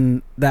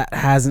someone that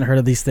hasn't heard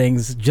of these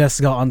things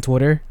just got on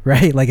Twitter,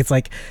 right? Like, it's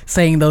like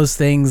saying those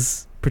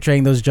things,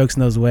 portraying those jokes in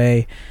those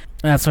way.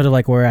 And that's sort of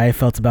like where I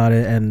felt about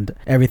it and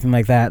everything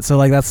like that. So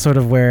like, that's sort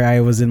of where I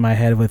was in my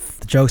head with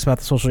the jokes about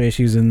the social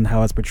issues and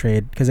how it's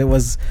portrayed, because it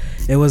was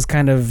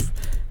kind of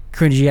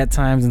cringy at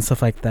times and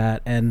stuff like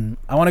that. And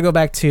I want to go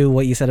back to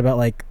what you said about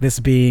like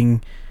this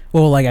being,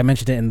 well, like I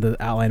mentioned it in the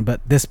outline,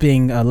 but this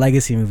being a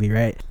legacy movie,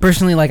 right?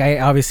 Personally, like, I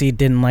obviously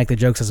didn't like the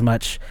jokes as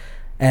much,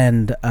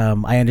 and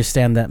I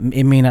understand that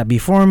it may not be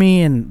for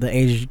me, and the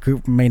age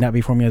group may not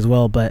be for me as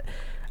well, but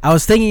I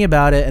was thinking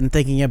about it and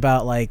thinking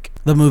about like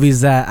the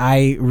movies that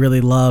I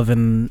really love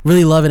in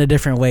a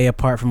different way,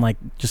 apart from like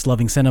just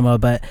loving cinema,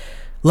 but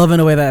love in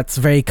a way that's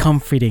very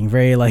comforting,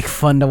 very like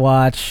fun to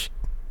watch.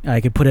 I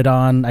could put it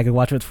on, I could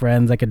watch it with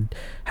friends, I could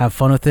have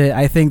fun with it.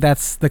 I think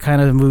that's the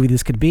kind of movie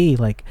this could be.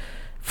 Like,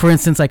 for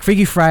instance, like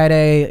Freaky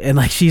Friday and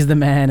like She's the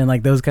Man and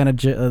like those kind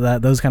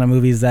of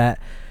movies that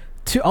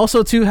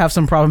also have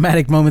some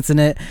problematic moments in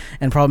it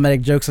and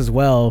problematic jokes as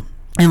well.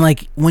 And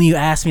like, when you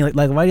ask me like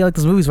why do you like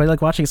those movies, why do you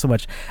like watching it so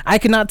much, I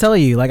could not tell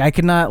you. Like, I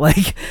could not,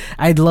 like,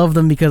 I love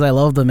them because I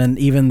love them. And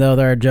even though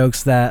there are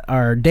jokes that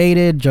are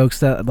dated,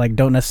 jokes that like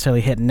don't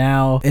necessarily hit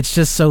now, it's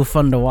just so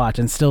fun to watch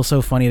and still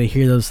so funny to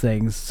hear those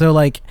things. So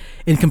like,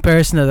 in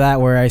comparison to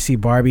that, where I see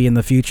Barbie in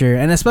the future,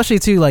 and especially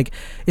too, like,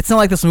 it's not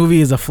like this movie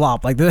is a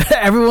flop. Like,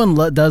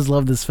 everyone does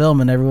love this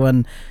film, and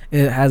everyone,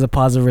 it has a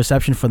positive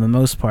reception for the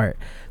most part.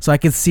 So I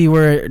could see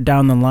where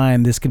down the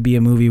line this could be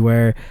a movie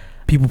where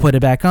people put it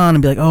back on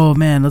and be like, oh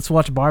man, let's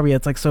watch Barbie,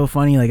 it's like so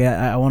funny. Like,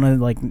 I want to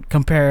like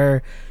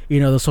compare, you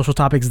know, the social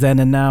topics then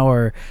and now,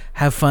 or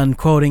have fun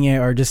quoting it,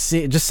 or just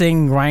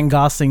seeing Ryan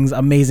Gosling's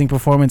amazing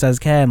performance as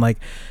Ken. Like,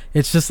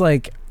 it's just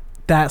like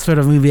that sort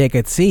of movie I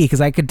could see, because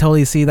I could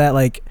totally see that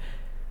like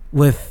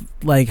with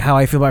like how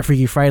I feel about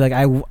Freaky Friday.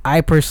 Like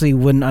I personally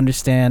wouldn't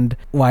understand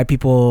why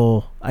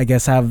people, I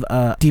guess, have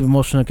a deep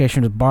emotional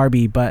connection with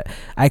Barbie, but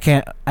I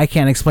can't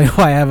explain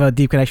why I have a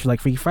deep connection with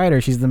like Freaky Friday.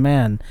 She's the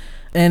man.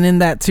 And in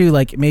that too,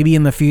 like maybe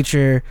in the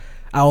future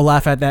I'll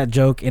laugh at that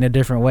joke in a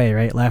different way,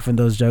 right? Laughing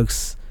those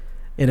jokes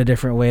in a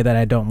different way that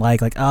I don't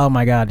like oh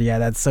my god, yeah,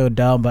 that's so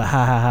dumb, but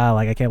ha ha ha,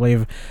 like I can't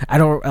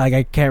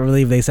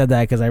believe they said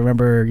that, because I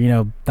remember, you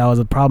know, that was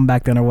a problem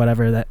back then or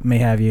whatever that may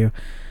have you.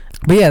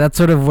 But yeah, that's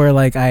sort of where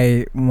like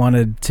I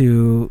wanted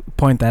to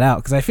point that out,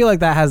 because I feel like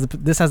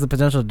this has the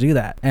potential to do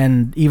that,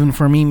 and even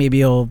for me maybe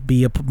it'll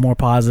be a more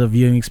positive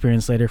viewing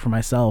experience later for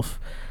myself.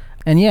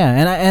 And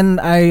yeah, and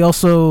I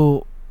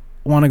also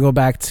want to go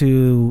back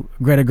to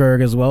Greta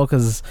Gerwig as well,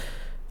 because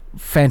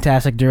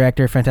fantastic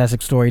director,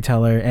 fantastic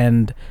storyteller,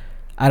 and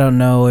I don't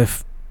know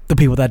if the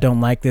people that don't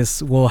like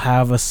this will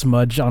have a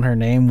smudge on her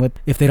name.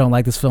 If they don't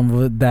like this film,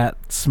 would that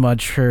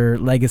smudge her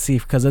legacy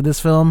because of this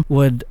film?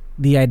 Would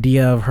the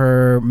idea of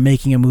her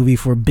making a movie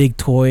for big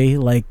toy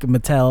like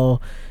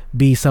Mattel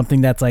be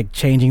something that's like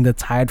changing the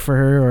tide for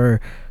her,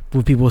 or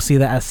would people see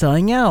that as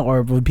selling out,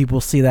 or would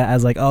people see that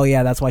as like, oh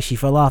yeah, that's why she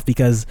fell off,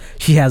 because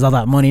she has all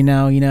that money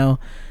now, you know?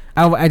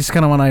 I just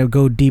kind of want to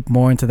go deep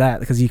more into that,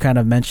 because you kind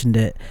of mentioned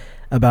it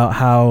about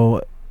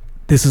how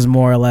this is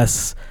more or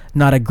less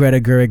not a Greta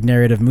Gerwig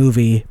narrative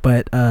movie,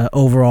 but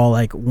overall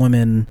like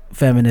women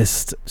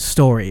feminist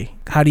story.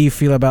 How do you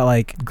feel about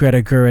like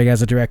Greta Gerwig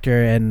as a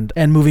director, and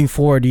moving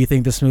forward, do you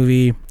think this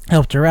movie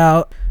helped her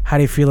out? How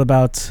do you feel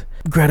about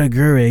Greta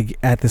Gerwig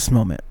at this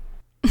moment?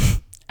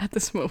 At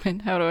this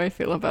moment, how do I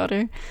feel about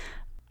her?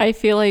 I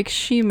feel like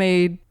she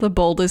made the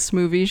boldest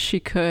movie she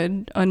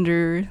could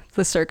under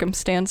the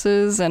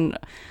circumstances, and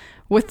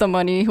with the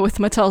money, with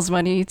Mattel's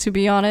money, to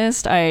be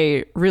honest.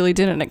 I really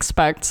didn't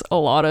expect a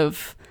lot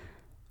of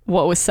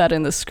what was said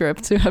in the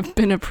script to have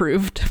been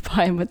approved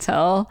by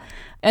Mattel.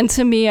 And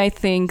to me, I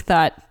think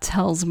that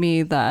tells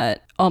me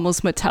that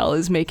almost Mattel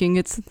is making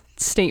its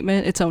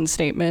own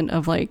statement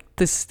of like,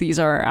 these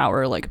are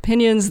our like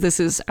opinions, this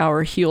is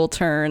our heel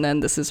turn,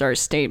 and this is our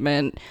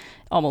statement,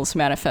 almost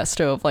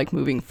manifesto of like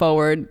moving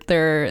forward.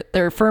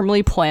 They're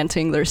firmly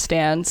planting their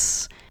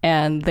stance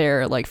and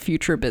their like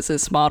future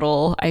business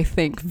model, I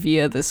think,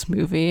 via this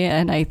movie.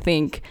 And I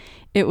think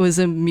it was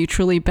a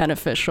mutually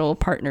beneficial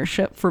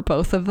partnership for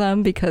both of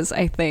them, because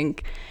I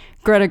think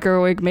Greta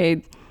Gerwig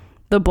made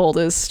the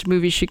boldest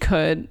movie she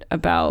could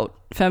about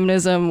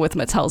feminism with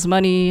Mattel's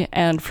money,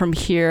 and from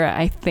here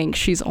I think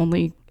it's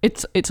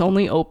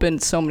only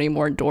opened so many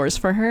more doors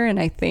for her, and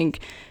I think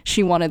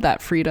she wanted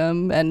that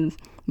freedom and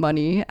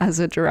money as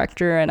a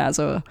director and as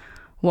a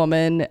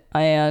woman.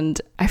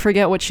 And I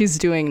forget what she's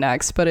doing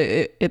next, but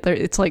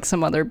it's like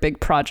some other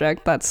big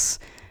project that's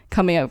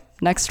coming up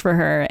next for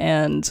her.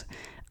 And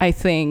I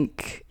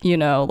think, you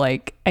know,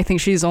 like, I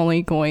think she's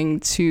only going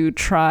to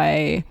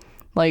try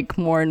like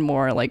more and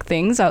more like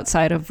things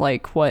outside of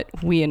like what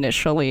we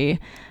initially,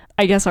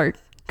 I guess, are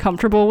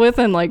comfortable with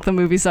and like the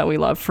movies that we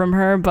love from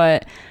her.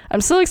 But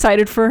I'm still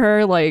excited for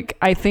her. Like,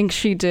 I think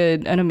she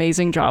did an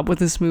amazing job with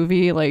this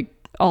movie, like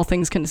all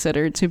things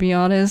considered, to be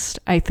honest.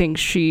 I think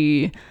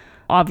she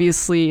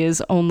obviously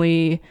is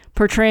only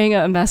portraying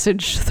a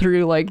message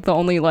through like the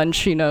only lens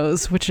she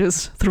knows, which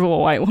is through a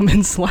white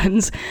woman's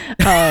lens.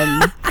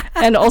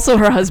 And also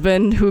her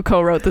husband, who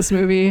co-wrote this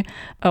movie,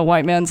 a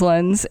white man's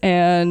lens.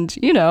 And,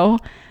 you know,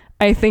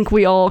 I think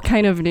we all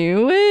kind of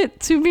knew it,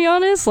 to be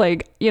honest.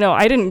 Like, you know,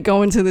 I didn't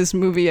go into this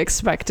movie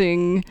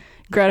expecting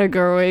Greta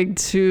Gerwig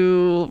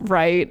to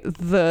write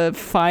the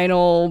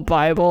final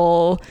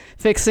Bible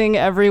fixing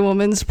every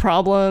woman's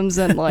problems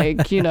and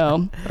like, you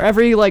know, or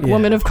every like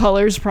woman of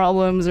color's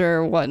problems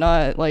or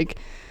whatnot. Like,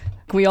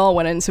 we all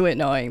went into it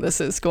knowing this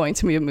is going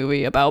to be a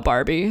movie about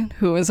Barbie,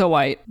 who is a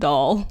white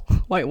doll,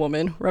 white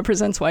woman,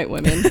 represents white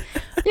women.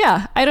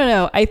 Yeah, I don't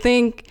know. I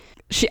think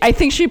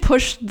she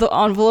pushed the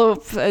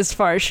envelope as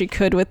far as she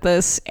could with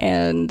this,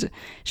 and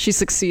she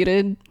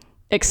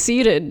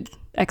exceeded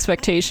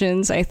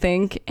expectations, I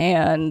think,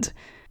 and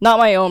not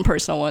my own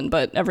personal one,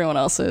 but everyone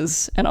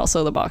else's, and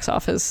also the box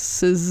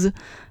office's.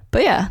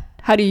 But yeah,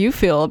 how do you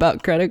feel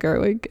about Greta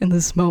Gerwig in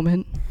this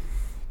moment?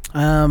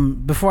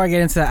 Before I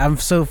get into that, I'm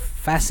so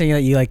fascinated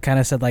that you like kind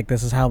of said like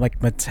this is how like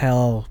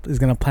Mattel is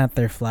gonna plant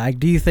their flag.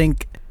 Do you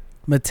think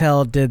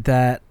Mattel did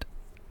that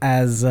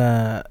as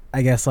I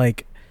guess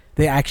like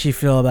they actually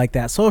feel like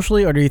that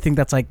socially, or do you think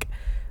that's like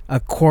a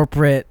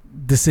corporate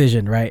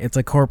decision, right? It's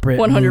a corporate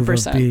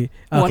 100%.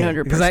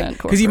 100%.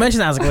 Because you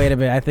mentioned that, I was like, wait a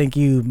minute, I think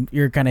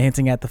you're kind of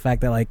hinting at the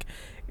fact that like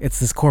it's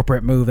this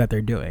corporate move that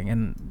they're doing,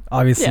 and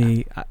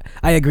obviously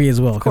I agree as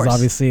well, because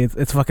obviously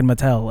it's fucking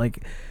Mattel.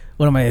 Like,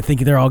 what am I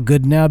thinking? They're all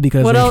good now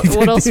because what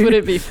else would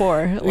it be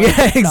for? Like,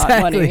 yeah,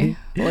 exactly.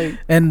 Not money.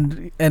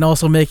 Like, and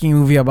also making a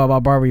movie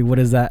about Barbie. What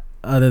is that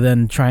other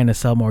than trying to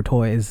sell more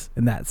toys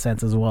in that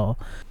sense as well?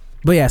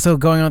 But yeah, so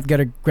going on with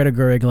Greta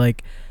Gerwig,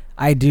 like,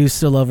 I do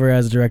still love her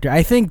as a director.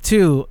 I think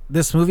too,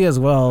 this movie as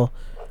well,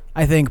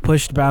 I think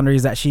pushed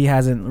boundaries that she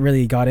hasn't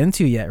really got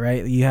into yet,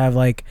 right? You have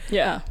like,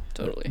 yeah,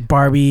 totally,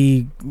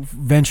 Barbie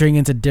venturing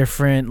into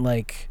different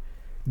like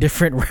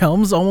different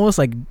realms, almost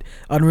like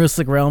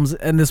unrealistic realms.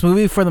 And this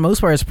movie, for the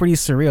most part, is pretty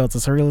surreal. It's a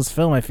surrealist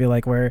film, I feel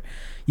like, where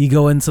you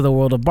go into the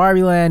world of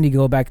Barbie Land, you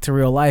go back to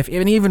real life.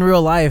 Even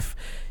real life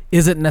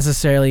isn't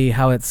necessarily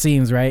how it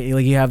seems, right?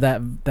 Like you have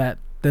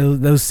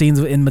those scenes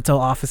in Mattel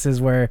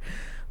offices where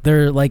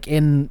they're like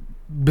in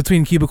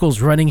between cubicles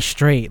running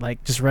straight,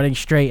 like just running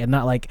straight and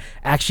not like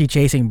actually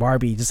chasing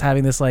Barbie, just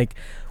having this like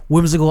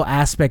whimsical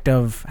aspect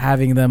of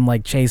having them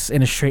like chase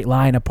in a straight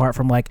line apart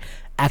from like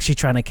actually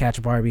trying to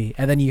catch Barbie.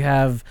 And then you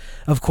have,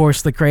 of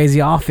course, the crazy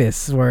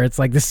office where it's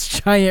like this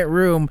giant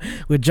room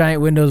with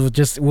giant windows with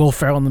just Will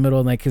Ferrell in the middle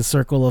and like his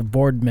circle of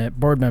board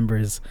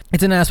members.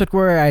 It's an aspect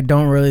where I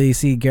don't really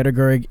see Greta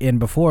Gerwig in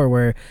before,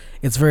 where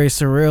it's very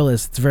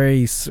surrealist. It's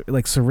very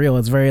like surreal.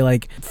 It's very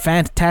like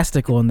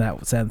fantastical in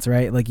that sense,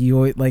 right? Like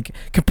you like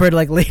compared to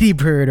like Lady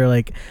Bird or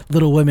like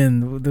Little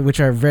Women, which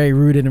are very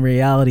rooted in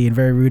reality and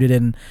very rooted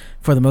in,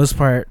 for the most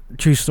part,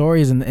 true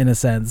stories in a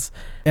sense.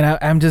 And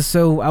I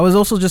was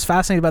also just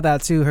fascinated about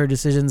that too, her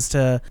decisions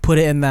to put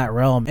it in that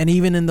realm. And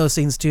even in those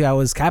scenes too, I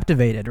was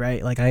captivated,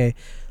 right? Like I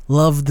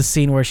love the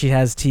scene where she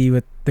has tea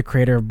with the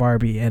creator of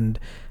Barbie and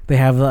they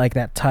have like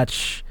that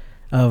touch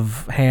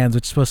of hands,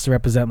 which is supposed to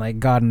represent like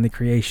God and the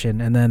creation.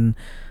 And then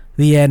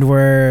the end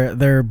where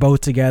they're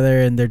both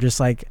together and they're just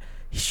like,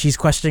 she's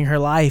questioning her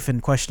life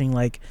and questioning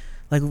like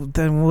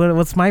then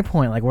what's my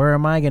point? Like, where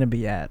am I going to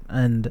be at?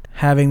 And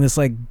having this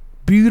like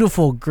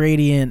beautiful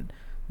gradient,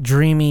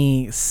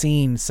 dreamy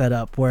scene set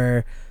up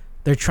where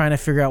they're trying to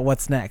figure out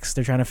what's next.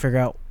 They're trying to figure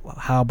out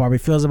how Barbie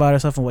feels about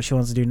herself and what she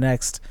wants to do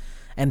next,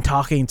 and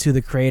talking to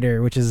the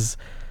creator, which is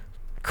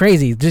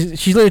crazy.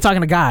 She's literally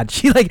talking to God.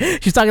 She's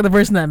talking to the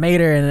person that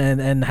made her,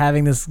 and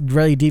having this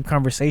really deep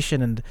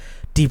conversation and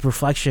deep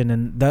reflection.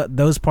 And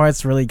those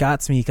parts really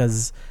got to me,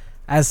 because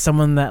as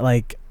someone that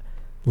like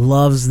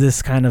loves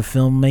this kind of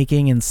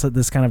filmmaking and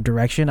this kind of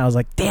direction, I was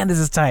like, damn, this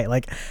is tight.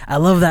 Like, I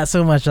love that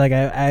so much. Like,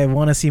 I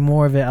want to see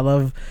more of it. I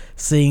love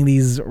seeing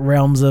these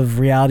realms of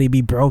reality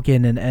be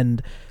broken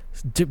and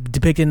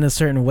depicted in a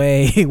certain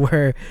way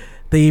where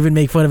they even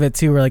make fun of it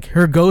too, where like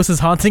her ghost is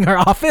haunting her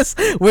office,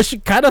 which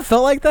kind of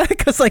felt like that,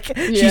 because like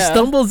she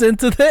stumbles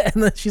into it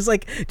and then she's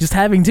like just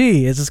having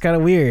tea. It's just kind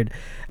of weird.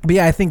 But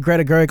yeah, I think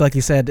Greta Gerwig, like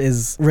you said,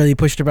 is really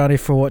pushed the boundary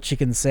for what she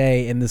can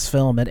say in this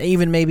film. And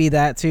even maybe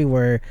that too,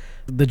 where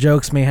the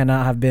jokes may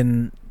not have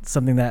been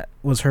something that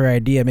was her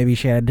idea. Maybe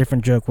she had a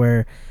different joke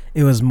where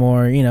it was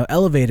more,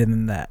 elevated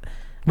than that.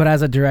 But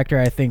as a director,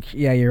 I think,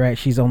 yeah, you're right.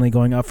 She's only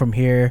going up from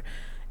here.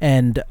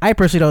 And I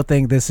personally don't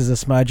think this is a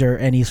smudge or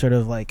any sort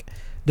of like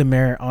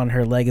demerit on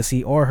her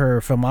legacy or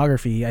her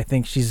filmography. I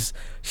think she's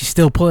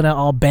still pulling out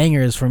all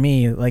bangers for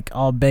me, like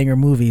all banger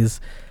movies.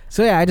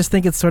 So yeah, I just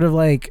think it's sort of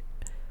like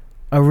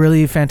a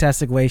really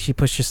fantastic way she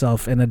pushed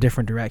herself in a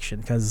different direction,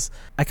 because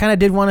I kind of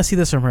did want to see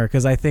this from her,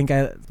 because I think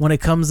when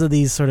it comes to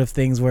these sort of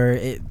things where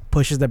it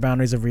pushes the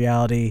boundaries of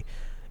reality,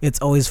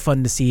 it's always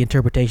fun to see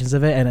interpretations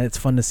of it, and it's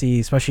fun to see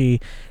especially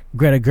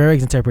Greta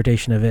Gerwig's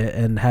interpretation of it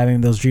and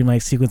having those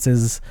dreamlike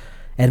sequences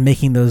and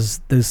making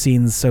those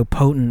scenes so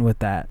potent with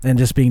that, and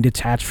just being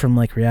detached from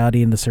like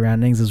reality and the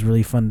surroundings is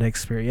really fun to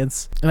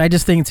experience. And I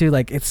just think too,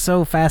 like, it's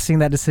so fascinating,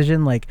 that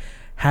decision, like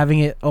having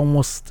it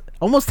almost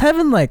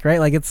heaven-like, right?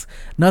 Like, it's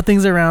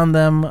nothing's around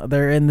them,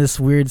 they're in this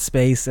weird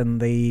space and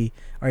they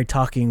are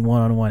talking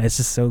one-on-one. It's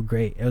just so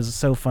great. It was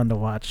so fun to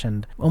watch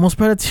and almost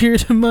brought a tear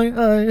to my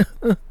eye.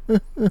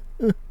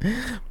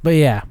 But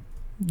yeah,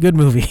 good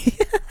movie.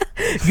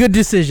 Good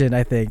decision,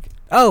 I think.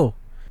 Oh,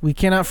 we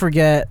cannot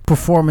forget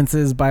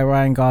performances by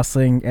Ryan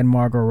Gosling and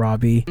Margot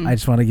Robbie. I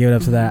just want to give it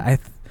up to that.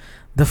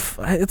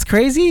 It's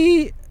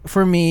crazy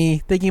for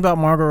me thinking about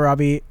Margot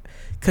Robbie,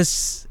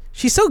 because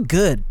she's so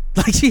good.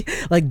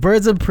 Like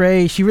Birds of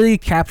Prey, she really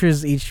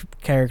captures each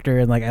character,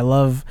 and like I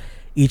love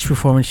each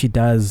performance she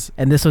does.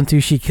 And this one too,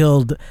 she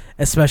killed,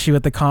 especially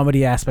with the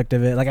comedy aspect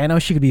of it. Like, I know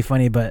she could be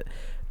funny, but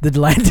the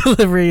line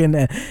delivery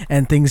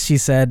and things she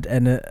said,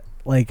 and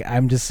like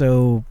I'm just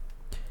so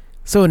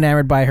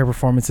enamored by her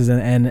performances,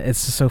 and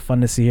it's just so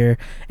fun to see her.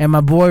 And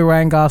my boy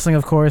Ryan Gosling,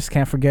 of course,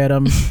 can't forget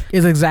him,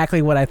 is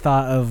exactly what I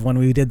thought of when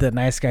we did the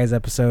Nice Guys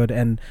episode.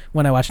 And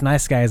when I watched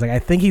Nice Guys, like, I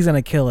think he's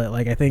gonna kill it.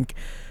 Like, I think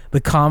the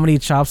comedy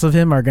chops of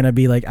him are gonna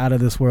be like out of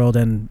this world,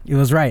 and it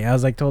was right. I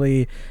was like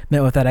totally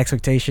met with that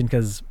expectation,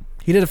 because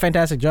he did a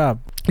fantastic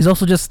job. He's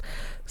also just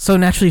so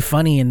naturally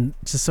funny, and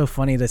it's just so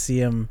funny to see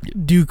him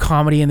do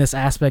comedy in this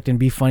aspect and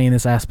be funny in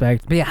this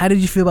aspect. But yeah, how did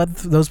you feel about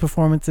those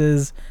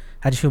performances?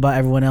 How did you feel about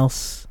everyone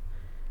else?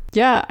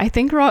 Yeah, I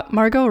think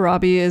Margot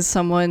Robbie is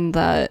someone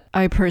that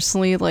I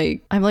personally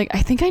like. I'm like,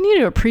 I think I need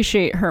to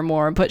appreciate her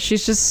more, but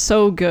she's just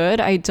so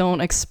good. I don't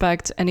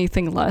expect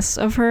anything less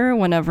of her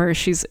whenever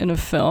she's in a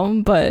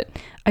film, but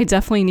I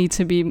definitely need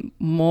to be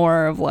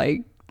more of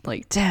like,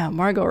 damn,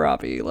 Margot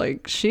Robbie.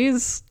 Like,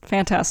 she's a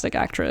fantastic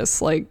actress.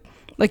 Like,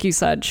 like you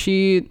said,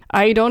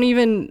 I don't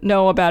even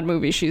know a bad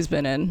movie she's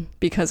been in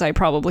because I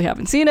probably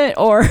haven't seen it,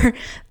 or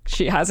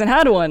she hasn't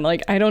had one.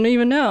 Like, I don't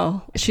even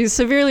know. She's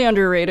severely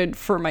underrated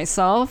for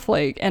myself,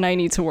 like, and I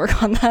need to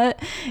work on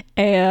that.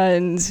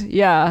 And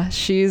yeah,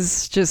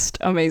 she's just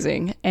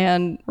amazing.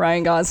 And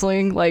Ryan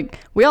Gosling, like,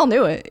 we all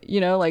knew it,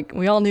 you know, like,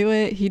 we all knew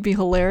it. He'd be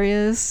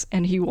hilarious,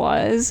 and he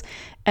was.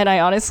 And I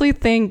honestly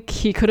think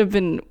he could have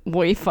been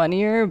way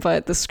funnier,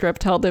 but the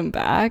script held him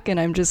back. And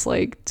I'm just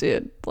like,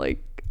 dude,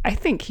 like, I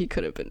think he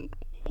could have been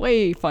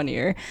way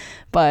funnier,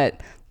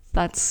 but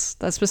that's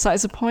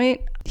besides the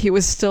point. He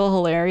was still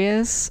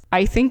hilarious.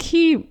 I think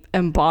he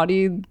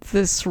embodied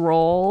this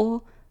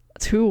role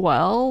too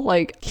well.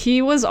 Like,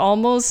 he was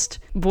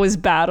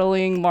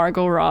battling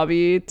Margot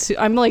Robbie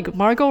I'm like,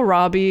 Margot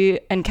Robbie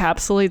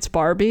encapsulates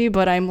Barbie,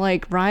 but I'm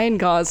like, Ryan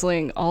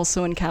Gosling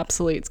also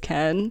encapsulates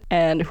Ken.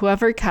 And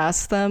whoever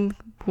cast them,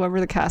 whoever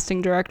the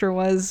casting director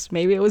was,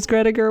 maybe it was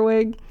Greta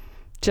Gerwig,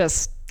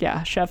 just,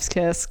 yeah, chef's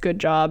kiss. Good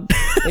job.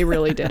 They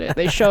really did it.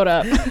 They showed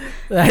up.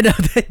 I know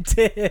they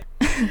did.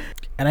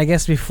 And I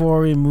guess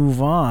before we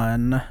move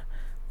on,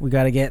 we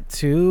got to get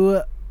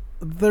to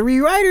the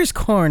rewriters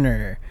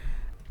corner.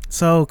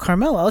 So,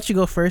 Carmel, I'll let you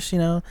go first. You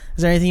know,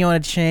 is there anything you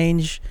want to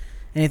change?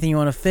 Anything you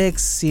want to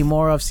fix? See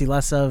more of? See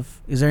less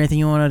of? Is there anything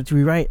you want to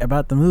rewrite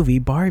about the movie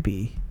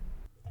Barbie?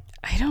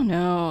 I don't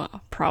know.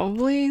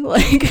 Probably.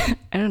 Like,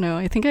 I don't know.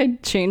 I think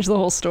I'd change the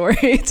whole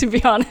story, to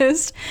be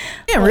honest.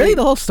 Yeah, like, really?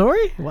 The whole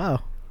story?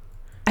 Wow.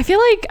 I feel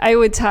like I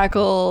would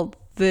tackle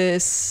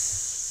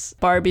this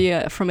Barbie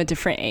from a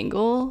different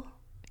angle,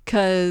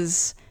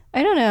 because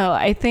I don't know.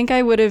 I think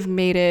I would have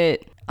made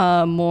it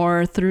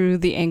more through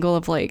the angle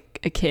of like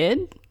a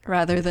kid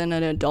rather than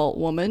an adult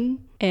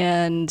woman.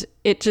 And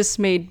it just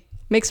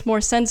makes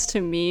more sense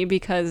to me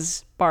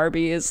because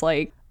Barbie is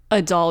like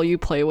a doll you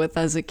play with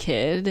as a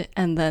kid,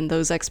 and then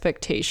those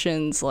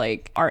expectations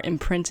like are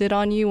imprinted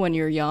on you when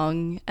you're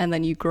young, and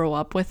then you grow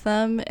up with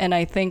them. And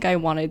I think I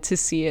wanted to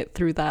see it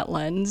through that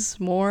lens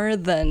more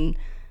than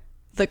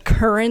the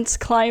current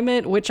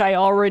climate, which I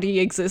already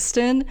exist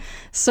in.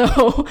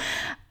 So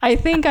I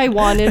think I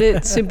wanted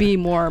it to be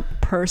more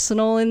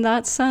personal in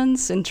that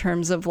sense, in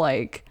terms of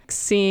like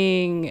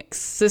seeing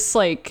this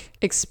like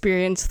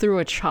experience through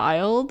a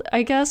child,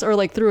 I guess, or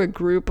like through a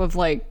group of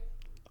like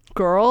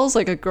girls,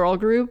 like a girl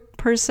group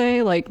per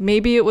se. Like,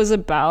 maybe it was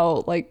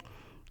about like,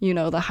 you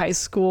know, the high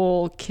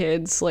school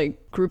kids,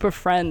 like group of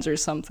friends or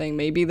something.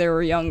 Maybe they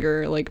were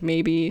younger, like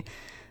maybe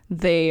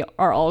they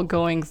are all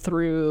going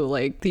through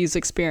like these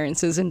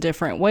experiences in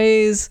different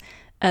ways.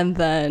 And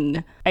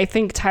then I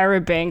think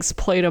Tyra Banks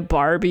played a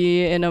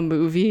Barbie in a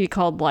movie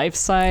called Life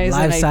Size.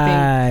 Life and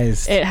I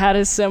think it had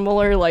a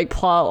similar like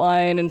plot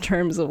line in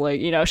terms of like,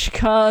 you know,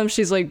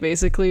 she's like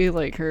basically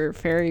like her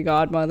fairy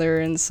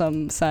godmother in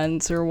some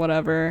sense or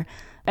whatever.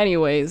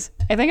 Anyways,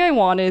 I think I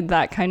wanted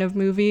that kind of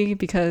movie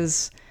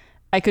because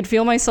I could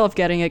feel myself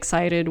getting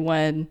excited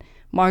when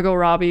Margot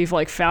Robbie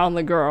like found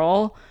the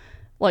girl,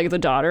 like the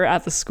daughter,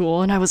 at the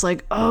school, and I was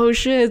like, oh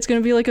shit, it's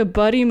gonna be like a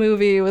buddy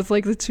movie with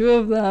like the two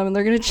of them and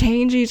they're gonna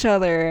change each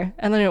other.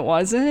 And then it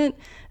wasn't,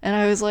 and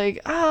I was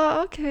like,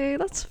 oh, okay,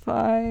 that's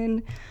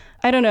fine.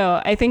 I don't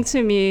know. I think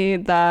to me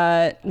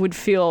that would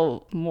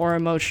feel more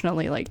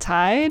emotionally like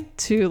tied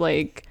to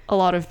like a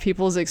lot of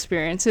people's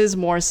experiences,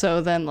 more so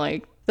than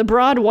like the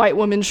broad white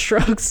woman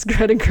strokes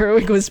Greta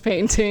Gerwig was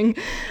painting.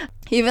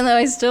 Even though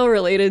I still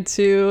related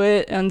to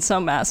it in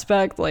some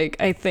aspect, like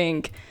I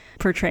think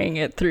portraying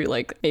it through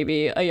like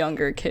maybe a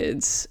younger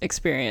kid's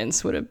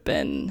experience would have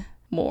been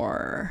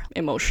more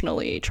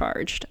emotionally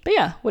charged. But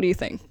yeah, what do you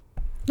think?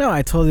 No,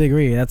 I totally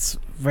agree. That's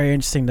very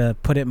interesting to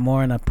put it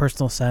more in a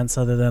personal sense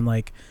other than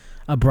like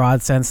a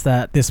broad sense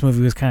that this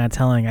movie was kind of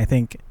telling. I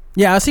think,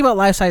 yeah, I was thinking about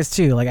Life Size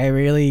too. Like, I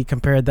really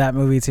compared that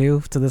movie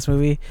too to this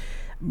movie.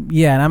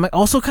 Yeah, and I'm like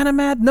also kind of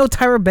mad. No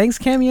Tyra Banks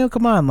cameo.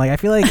 Come on, like I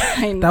feel like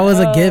that was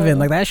a given.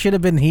 Like that should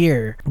have been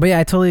here. But yeah,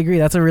 I totally agree.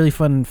 That's a really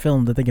fun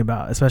film to think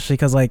about, especially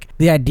because like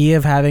the idea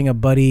of having a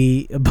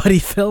buddy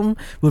film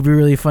would be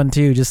really fun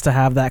too, just to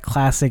have that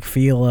classic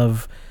feel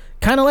of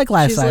kind of like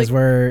Life Size, like,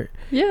 where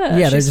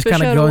they're just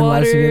kind of going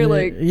lives together.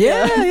 Like,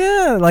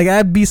 yeah, like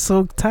I'd be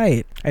so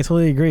tight. I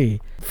totally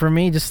agree. For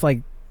me, just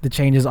like the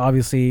changes,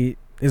 obviously,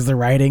 is the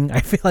writing. I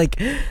feel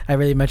like I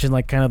really mentioned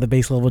like kind of the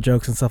base level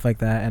jokes and stuff like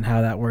that and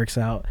how that works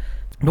out.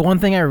 But one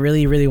thing I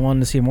really, really wanted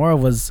to see more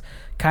of was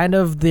kind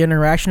of the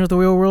interaction with the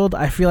real world.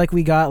 I feel like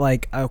we got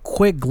like a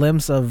quick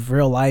glimpse of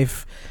real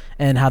life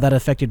and how that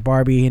affected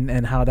Barbie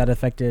and how that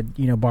affected,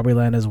 you know, Barbie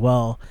Land as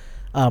well.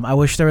 I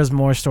wish there was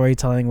more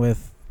storytelling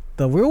with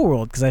the real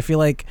world, because I feel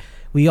like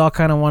we all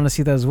kind of want to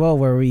see that as well,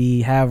 where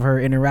we have her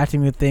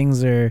interacting with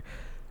things or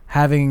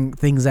having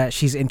things that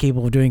she's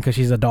incapable of doing because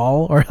she's a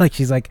doll, or like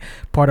she's like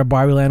part of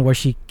Barbie Land where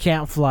she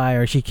can't fly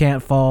or she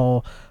can't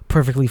fall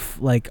perfectly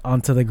like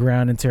onto the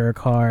ground into her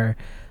car.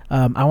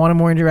 I wanted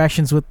more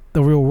interactions with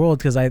the real world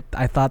because I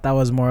thought that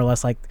was more or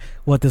less like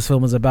what this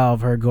film was about,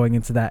 of her going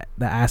into that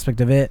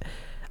aspect of it.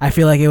 I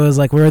feel like it was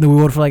like we were in the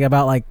world for like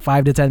about like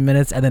 5 to 10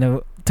 minutes, and then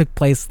it took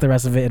place the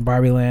rest of it in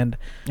Barbie Land,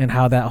 and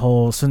how that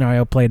whole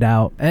scenario played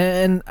out.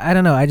 And I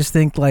don't know, I just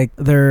think like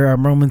there are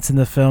moments in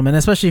the film, and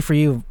especially for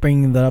you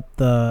bringing up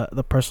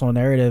the personal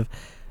narrative,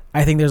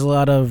 I think there's a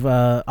lot of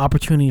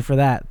opportunity for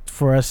that,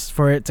 for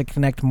it to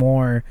connect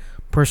more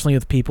personally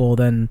with people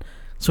than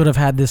sort of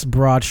had this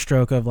broad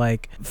stroke of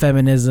like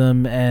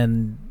feminism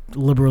and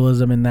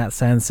liberalism in that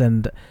sense,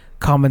 and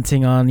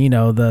commenting on, you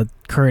know, the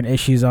current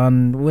issues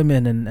on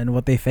women and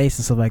what they face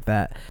and stuff like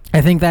that.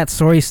 I think that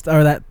story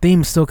or that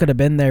theme still could have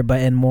been there,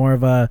 but in more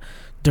of a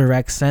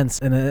direct sense,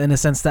 in a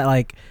sense that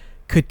like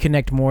could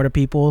connect more to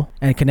people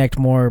and connect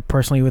more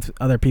personally with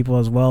other people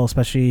as well,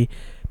 especially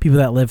people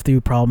that live through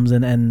problems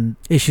and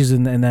issues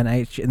in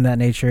that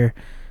nature.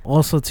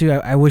 Also too,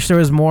 I wish there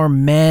was more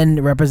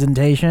men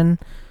representation.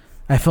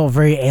 I felt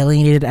very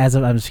alienated as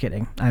of I'm just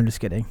kidding.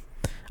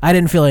 I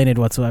didn't feel alienated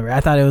whatsoever. I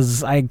thought it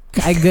was I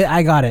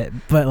got it,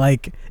 but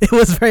like it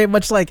was very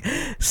much like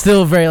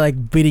still very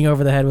like beating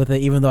over the head with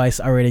it, even though I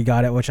already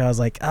got it, which I was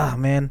like, oh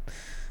man,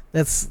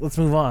 let's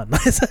move on.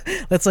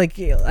 Let's like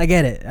I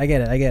get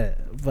it.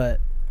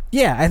 But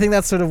yeah, I think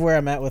that's sort of where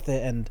I'm at with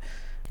it, and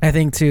I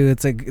think too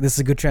this is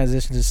a good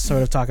transition to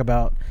sort of talk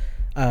about.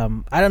 I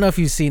don't know if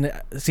you've seen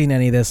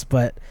any of this,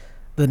 but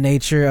the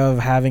nature of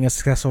having a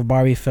successful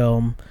Barbie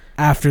film.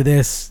 After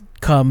this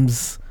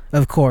comes,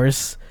 of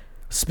course,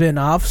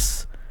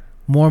 spin-offs,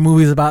 more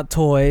movies about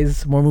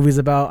toys, more movies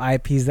about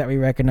IPs that we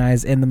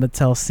recognize in the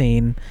Mattel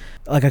scene.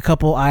 Like a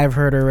couple I've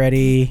heard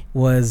already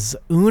was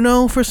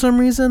Uno for some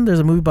reason. There's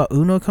a movie about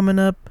Uno coming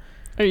up.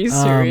 Are you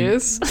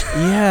serious?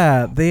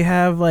 Yeah, they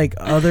have like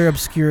other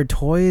obscure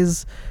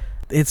toys.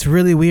 It's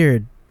really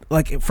weird.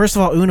 Like, first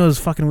of all, Uno is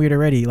fucking weird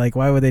already. Like,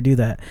 why would they do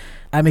that?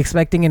 I'm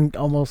expecting and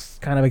almost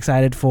kind of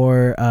excited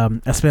for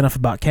a spin-off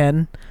about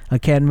Ken, a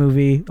Ken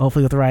movie,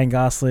 hopefully with Ryan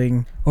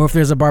Gosling. Or if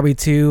there's a Barbie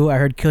 2, I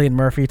heard Cillian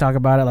Murphy talk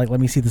about it. Like, let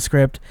me see the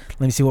script.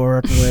 Let me see what we're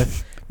working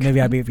with.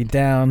 Maybe I'd be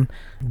down.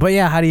 But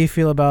yeah, how do you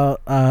feel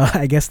about,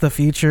 I guess, the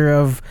future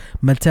of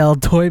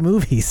Mattel toy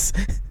movies?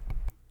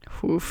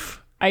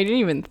 Oof. I didn't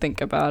even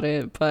think about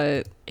it,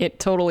 but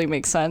it totally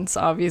makes sense,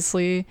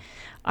 obviously.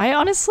 I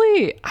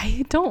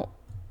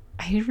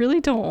really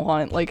don't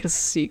want like a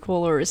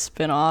sequel or a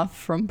spin-off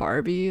from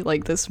Barbie,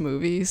 like this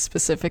movie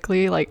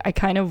specifically. Like I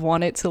kind of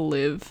want it to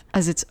live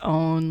as its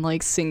own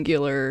like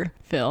singular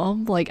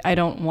film. Like I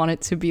don't want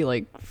it to be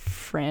like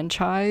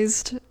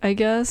franchised, I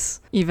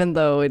guess, even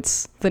though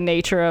it's the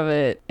nature of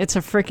it. It's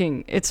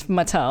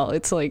Mattel.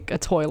 It's like a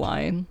toy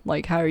line.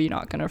 Like how are you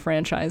not going to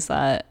franchise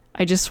that?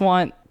 I just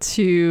want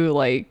to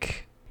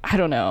like, I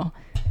don't know.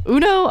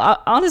 Uno,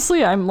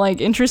 honestly, I'm like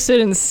interested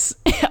in seeing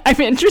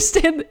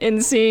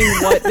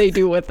what they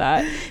do with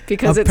that,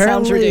 because it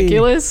sounds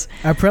ridiculous.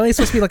 Apparently it's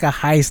supposed to be like a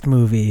heist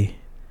movie.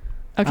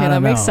 Okay,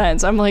 that makes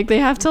sense. I'm like, they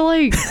have to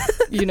like,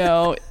 you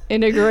know,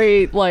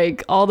 integrate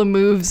like all the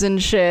moves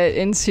and shit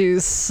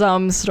into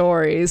some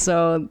story.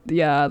 So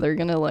yeah, they're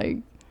gonna like,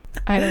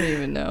 I don't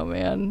even know,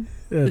 man.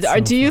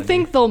 Do you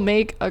think they'll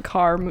make a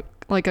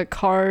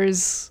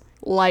Cars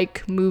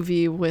like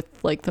movie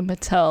with like the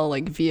Mattel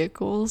like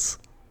vehicles?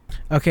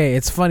 Okay,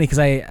 it's funny because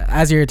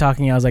as you were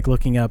talking, I was like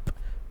looking up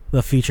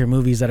the future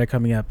movies that are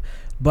coming up,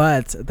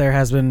 but there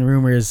has been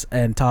rumors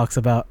and talks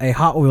about a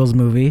Hot Wheels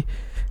movie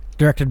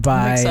directed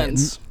by that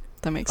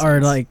makes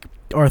sense.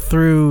 Or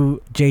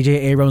through J.J.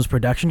 Abrams'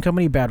 production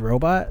company, Bad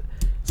Robot.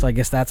 So I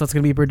guess that's what's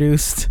gonna be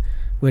produced,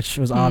 which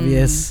was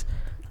obvious.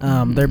 There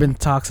have been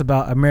talks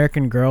about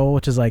American Girl,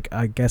 which is like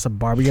I guess a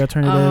Barbie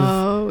alternative.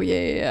 Oh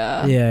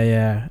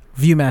yeah.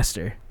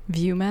 Viewmaster.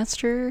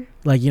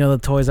 Like, you know,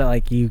 the toys that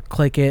like you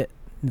click it.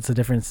 It's a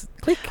different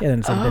click, and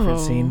it's a different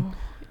scene.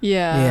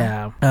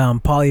 Yeah.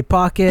 Polly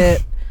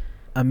Pocket,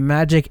 a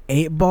Magic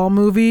 8-Ball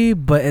movie,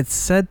 but it's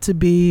said to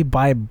be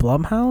by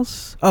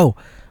Blumhouse. Oh,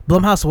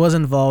 Blumhouse was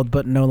involved,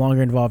 but no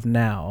longer involved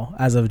now,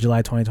 as of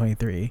July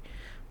 2023.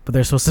 But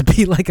there's supposed to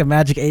be like a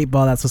Magic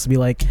 8-Ball that's supposed to be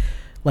like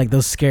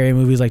those scary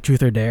movies like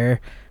Truth or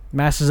Dare,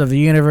 Masters of the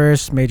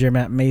Universe, Major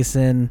Matt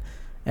Mason,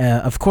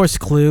 of course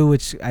Clue,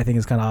 which I think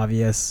is kind of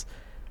obvious.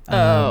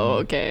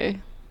 Okay.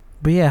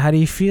 But yeah, how do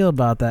you feel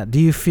about that? Do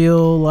you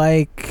feel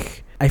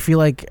like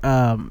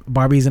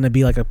Barbie's gonna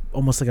be like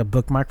almost like a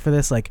bookmark for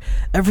this? Like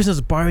ever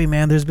since Barbie,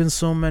 man, there's been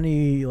so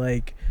many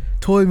like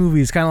toy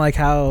movies, kind of like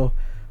how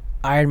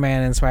Iron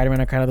Man and Spider-Man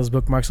are kind of those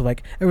bookmarks of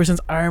like ever since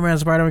Iron Man and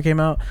Spider-Man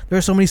came out, there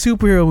are so many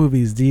superhero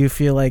movies. Do you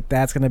feel like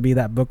that's gonna be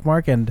that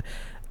bookmark? And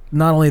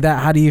not only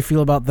that, how do you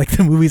feel about like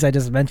the movies I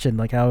just mentioned?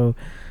 Like how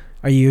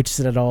are you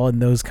interested at all in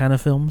those kind of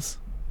films?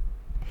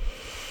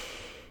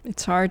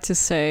 It's hard to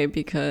say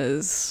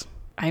because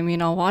I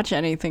mean, I'll watch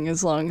anything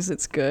as long as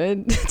it's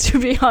good, to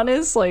be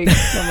honest, like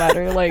no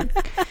matter like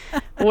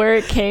where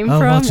it came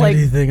from. I'll watch like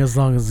anything as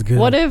long as it's good.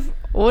 What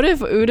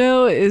if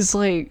Uno is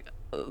like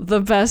the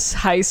best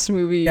heist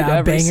movie you've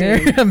ever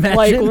seen?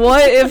 Like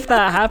what if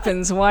that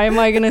happens? Why am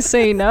I gonna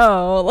say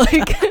no?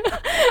 Like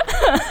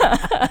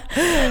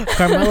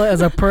Carmela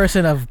is a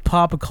person of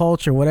pop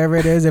culture. Whatever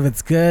it is, if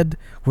it's good,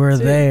 we're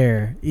Dude,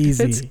 there.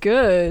 Easy. If it's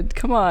good,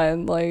 come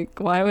on. Like,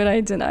 why would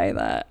I deny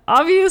that?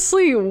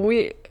 Obviously,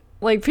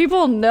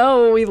 people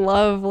know we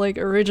love like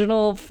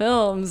original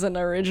films and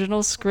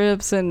original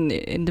scripts and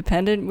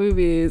independent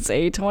movies,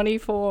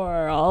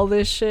 A24, all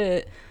this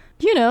shit.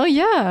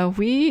 Yeah,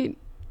 we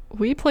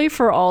play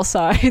for all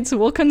sides.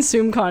 We'll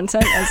consume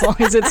content as long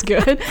as it's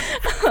good.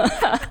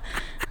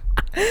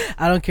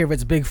 I don't care if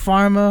it's big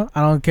pharma.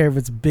 I don't care if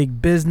it's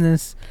big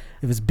business.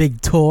 If it's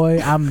big toy,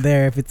 I'm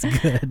there if it's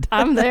good.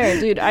 I'm there,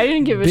 dude. I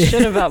didn't give a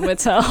shit about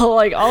Mattel.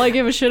 Like, all I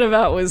give a shit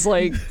about was,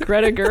 like,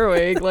 Greta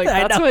Gerwig. Like,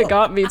 that's what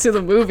got me to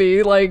the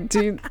movie. Like,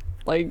 dude,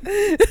 like,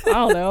 I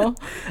don't know.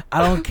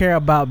 I don't care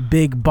about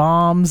big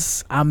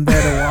bombs. I'm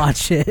there to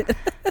watch it.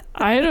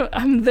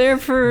 I'm there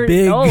for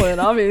Nolan,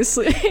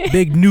 obviously.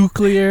 Big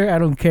nuclear. I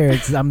don't care.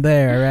 I'm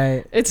there,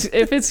 right?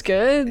 If it's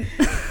good,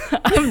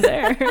 I'm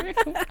there.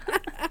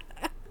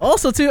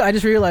 Also, too, I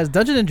just realized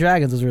Dungeons and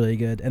Dragons was really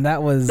good, and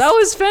that was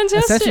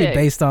fantastic. Essentially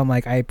based on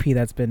like IP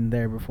that's been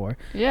there before.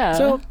 Yeah.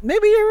 So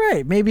maybe you're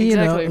right. Maybe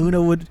exactly.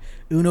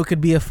 Uno could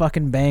be a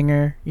fucking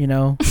banger.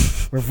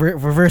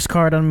 Reverse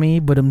card on me,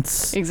 but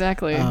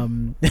exactly.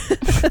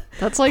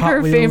 That's like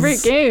her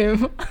favorite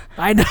game.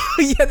 I know.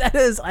 Yeah, that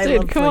is. I Dude,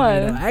 love come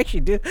playing on. Uno. I actually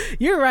do.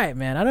 You're right,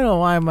 man. I don't know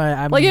why I'm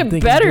like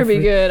it better be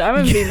good. I'm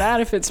gonna be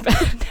mad if it's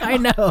bad. I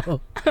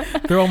know.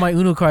 Throw my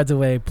Uno cards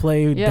away.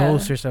 Play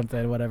Dose or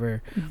something.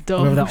 Whatever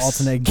that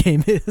alternate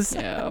game is.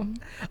 Yeah.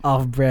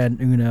 Off-brand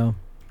Uno.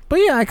 But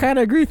yeah, I kind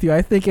of agree with you.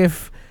 I think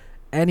if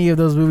any of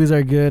those movies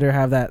are good or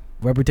have that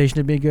reputation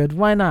to be good,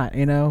 why not?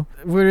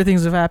 Weirder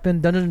things have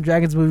happened. Dungeons and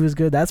Dragons movie was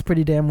good. That's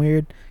pretty damn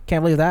weird.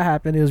 Can't believe that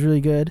happened. It was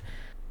really good.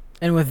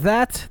 And with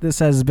that, this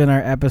has been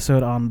our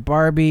episode on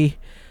Barbie,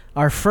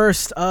 our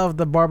first of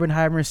the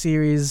Barbenheimer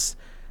series.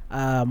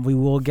 We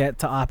will get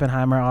to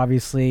Oppenheimer,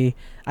 obviously.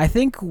 I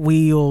think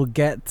we'll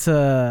get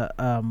to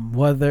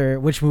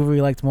which movie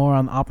we liked more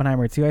on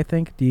Oppenheimer too. I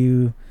think. Do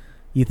you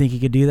think you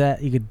could do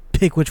that? You could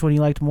pick which one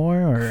you liked more,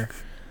 or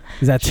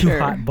is that too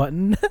hot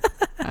button?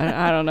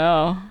 I don't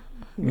know.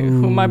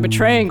 Who am I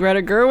betraying,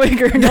 Greta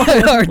Gerwig or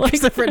Nolan?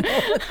 Christopher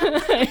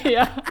Nolan?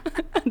 Yeah.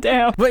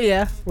 Damn. But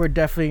yeah, we're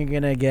definitely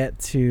gonna get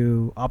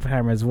to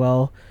Oppenheimer as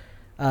well.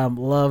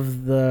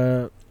 Love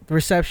the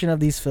reception of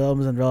these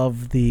films and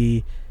love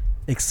the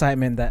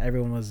excitement that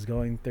everyone was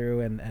going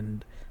through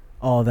and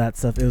all that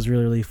stuff. It was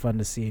really, really fun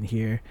to see and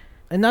hear.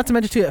 And not to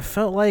mention too, it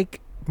felt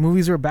like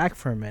movies were back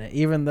for a minute,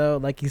 even though,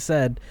 like you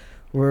said,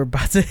 we're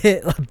about to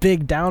hit a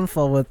big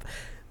downfall with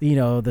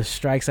the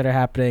strikes that are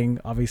happening,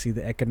 obviously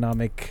the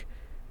economic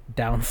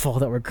downfall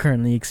that we're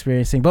currently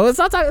experiencing. But let's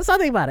not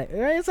think about it,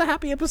 right? It's a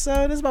happy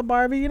episode. It's about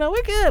Barbie.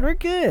 We're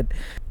good.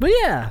 But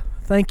yeah,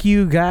 thank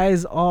you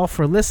guys all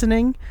for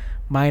listening.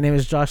 My name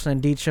is Josh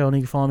Landicho, and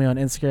you can follow me on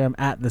Instagram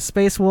at the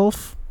Space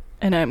Wolf.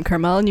 And I'm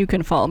Carmel, and you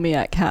can follow me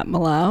at Cat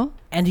Malau.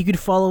 And you can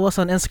follow us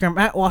on Instagram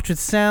at Watch With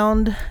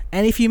Sound.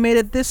 And if you made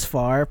it this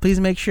far, please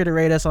make sure to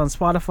rate us on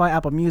Spotify,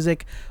 Apple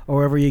Music, or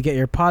wherever you get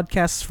your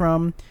podcasts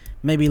from.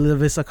 Maybe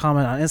leave us a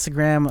comment on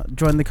Instagram,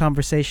 join the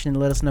conversation, and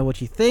let us know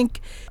what you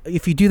think.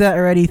 If you do that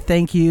already,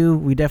 thank you.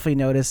 We definitely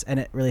notice, and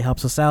it really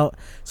helps us out.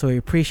 So we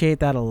appreciate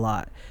that a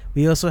lot.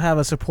 We also have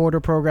a supporter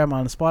program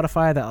on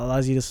Spotify that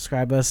allows you to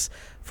subscribe us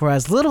for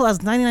as little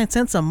as 99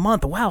 cents a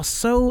month. Wow,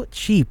 so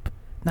cheap.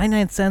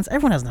 99 cents.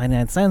 Everyone has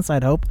 99 cents,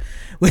 I'd hope,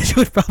 which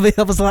would probably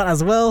help us a lot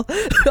as well.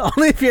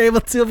 Only if you're able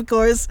to, of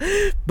course.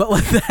 But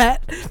with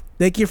that,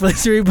 thank you for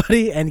listening,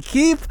 everybody, and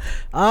keep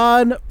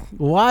on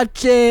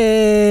watching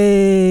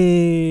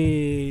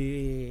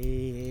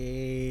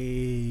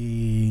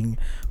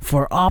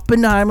for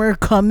Oppenheimer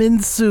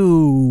coming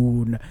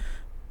soon.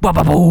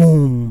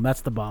 Ba-ba-boom. That's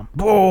the bomb.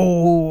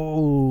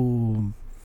 Boom.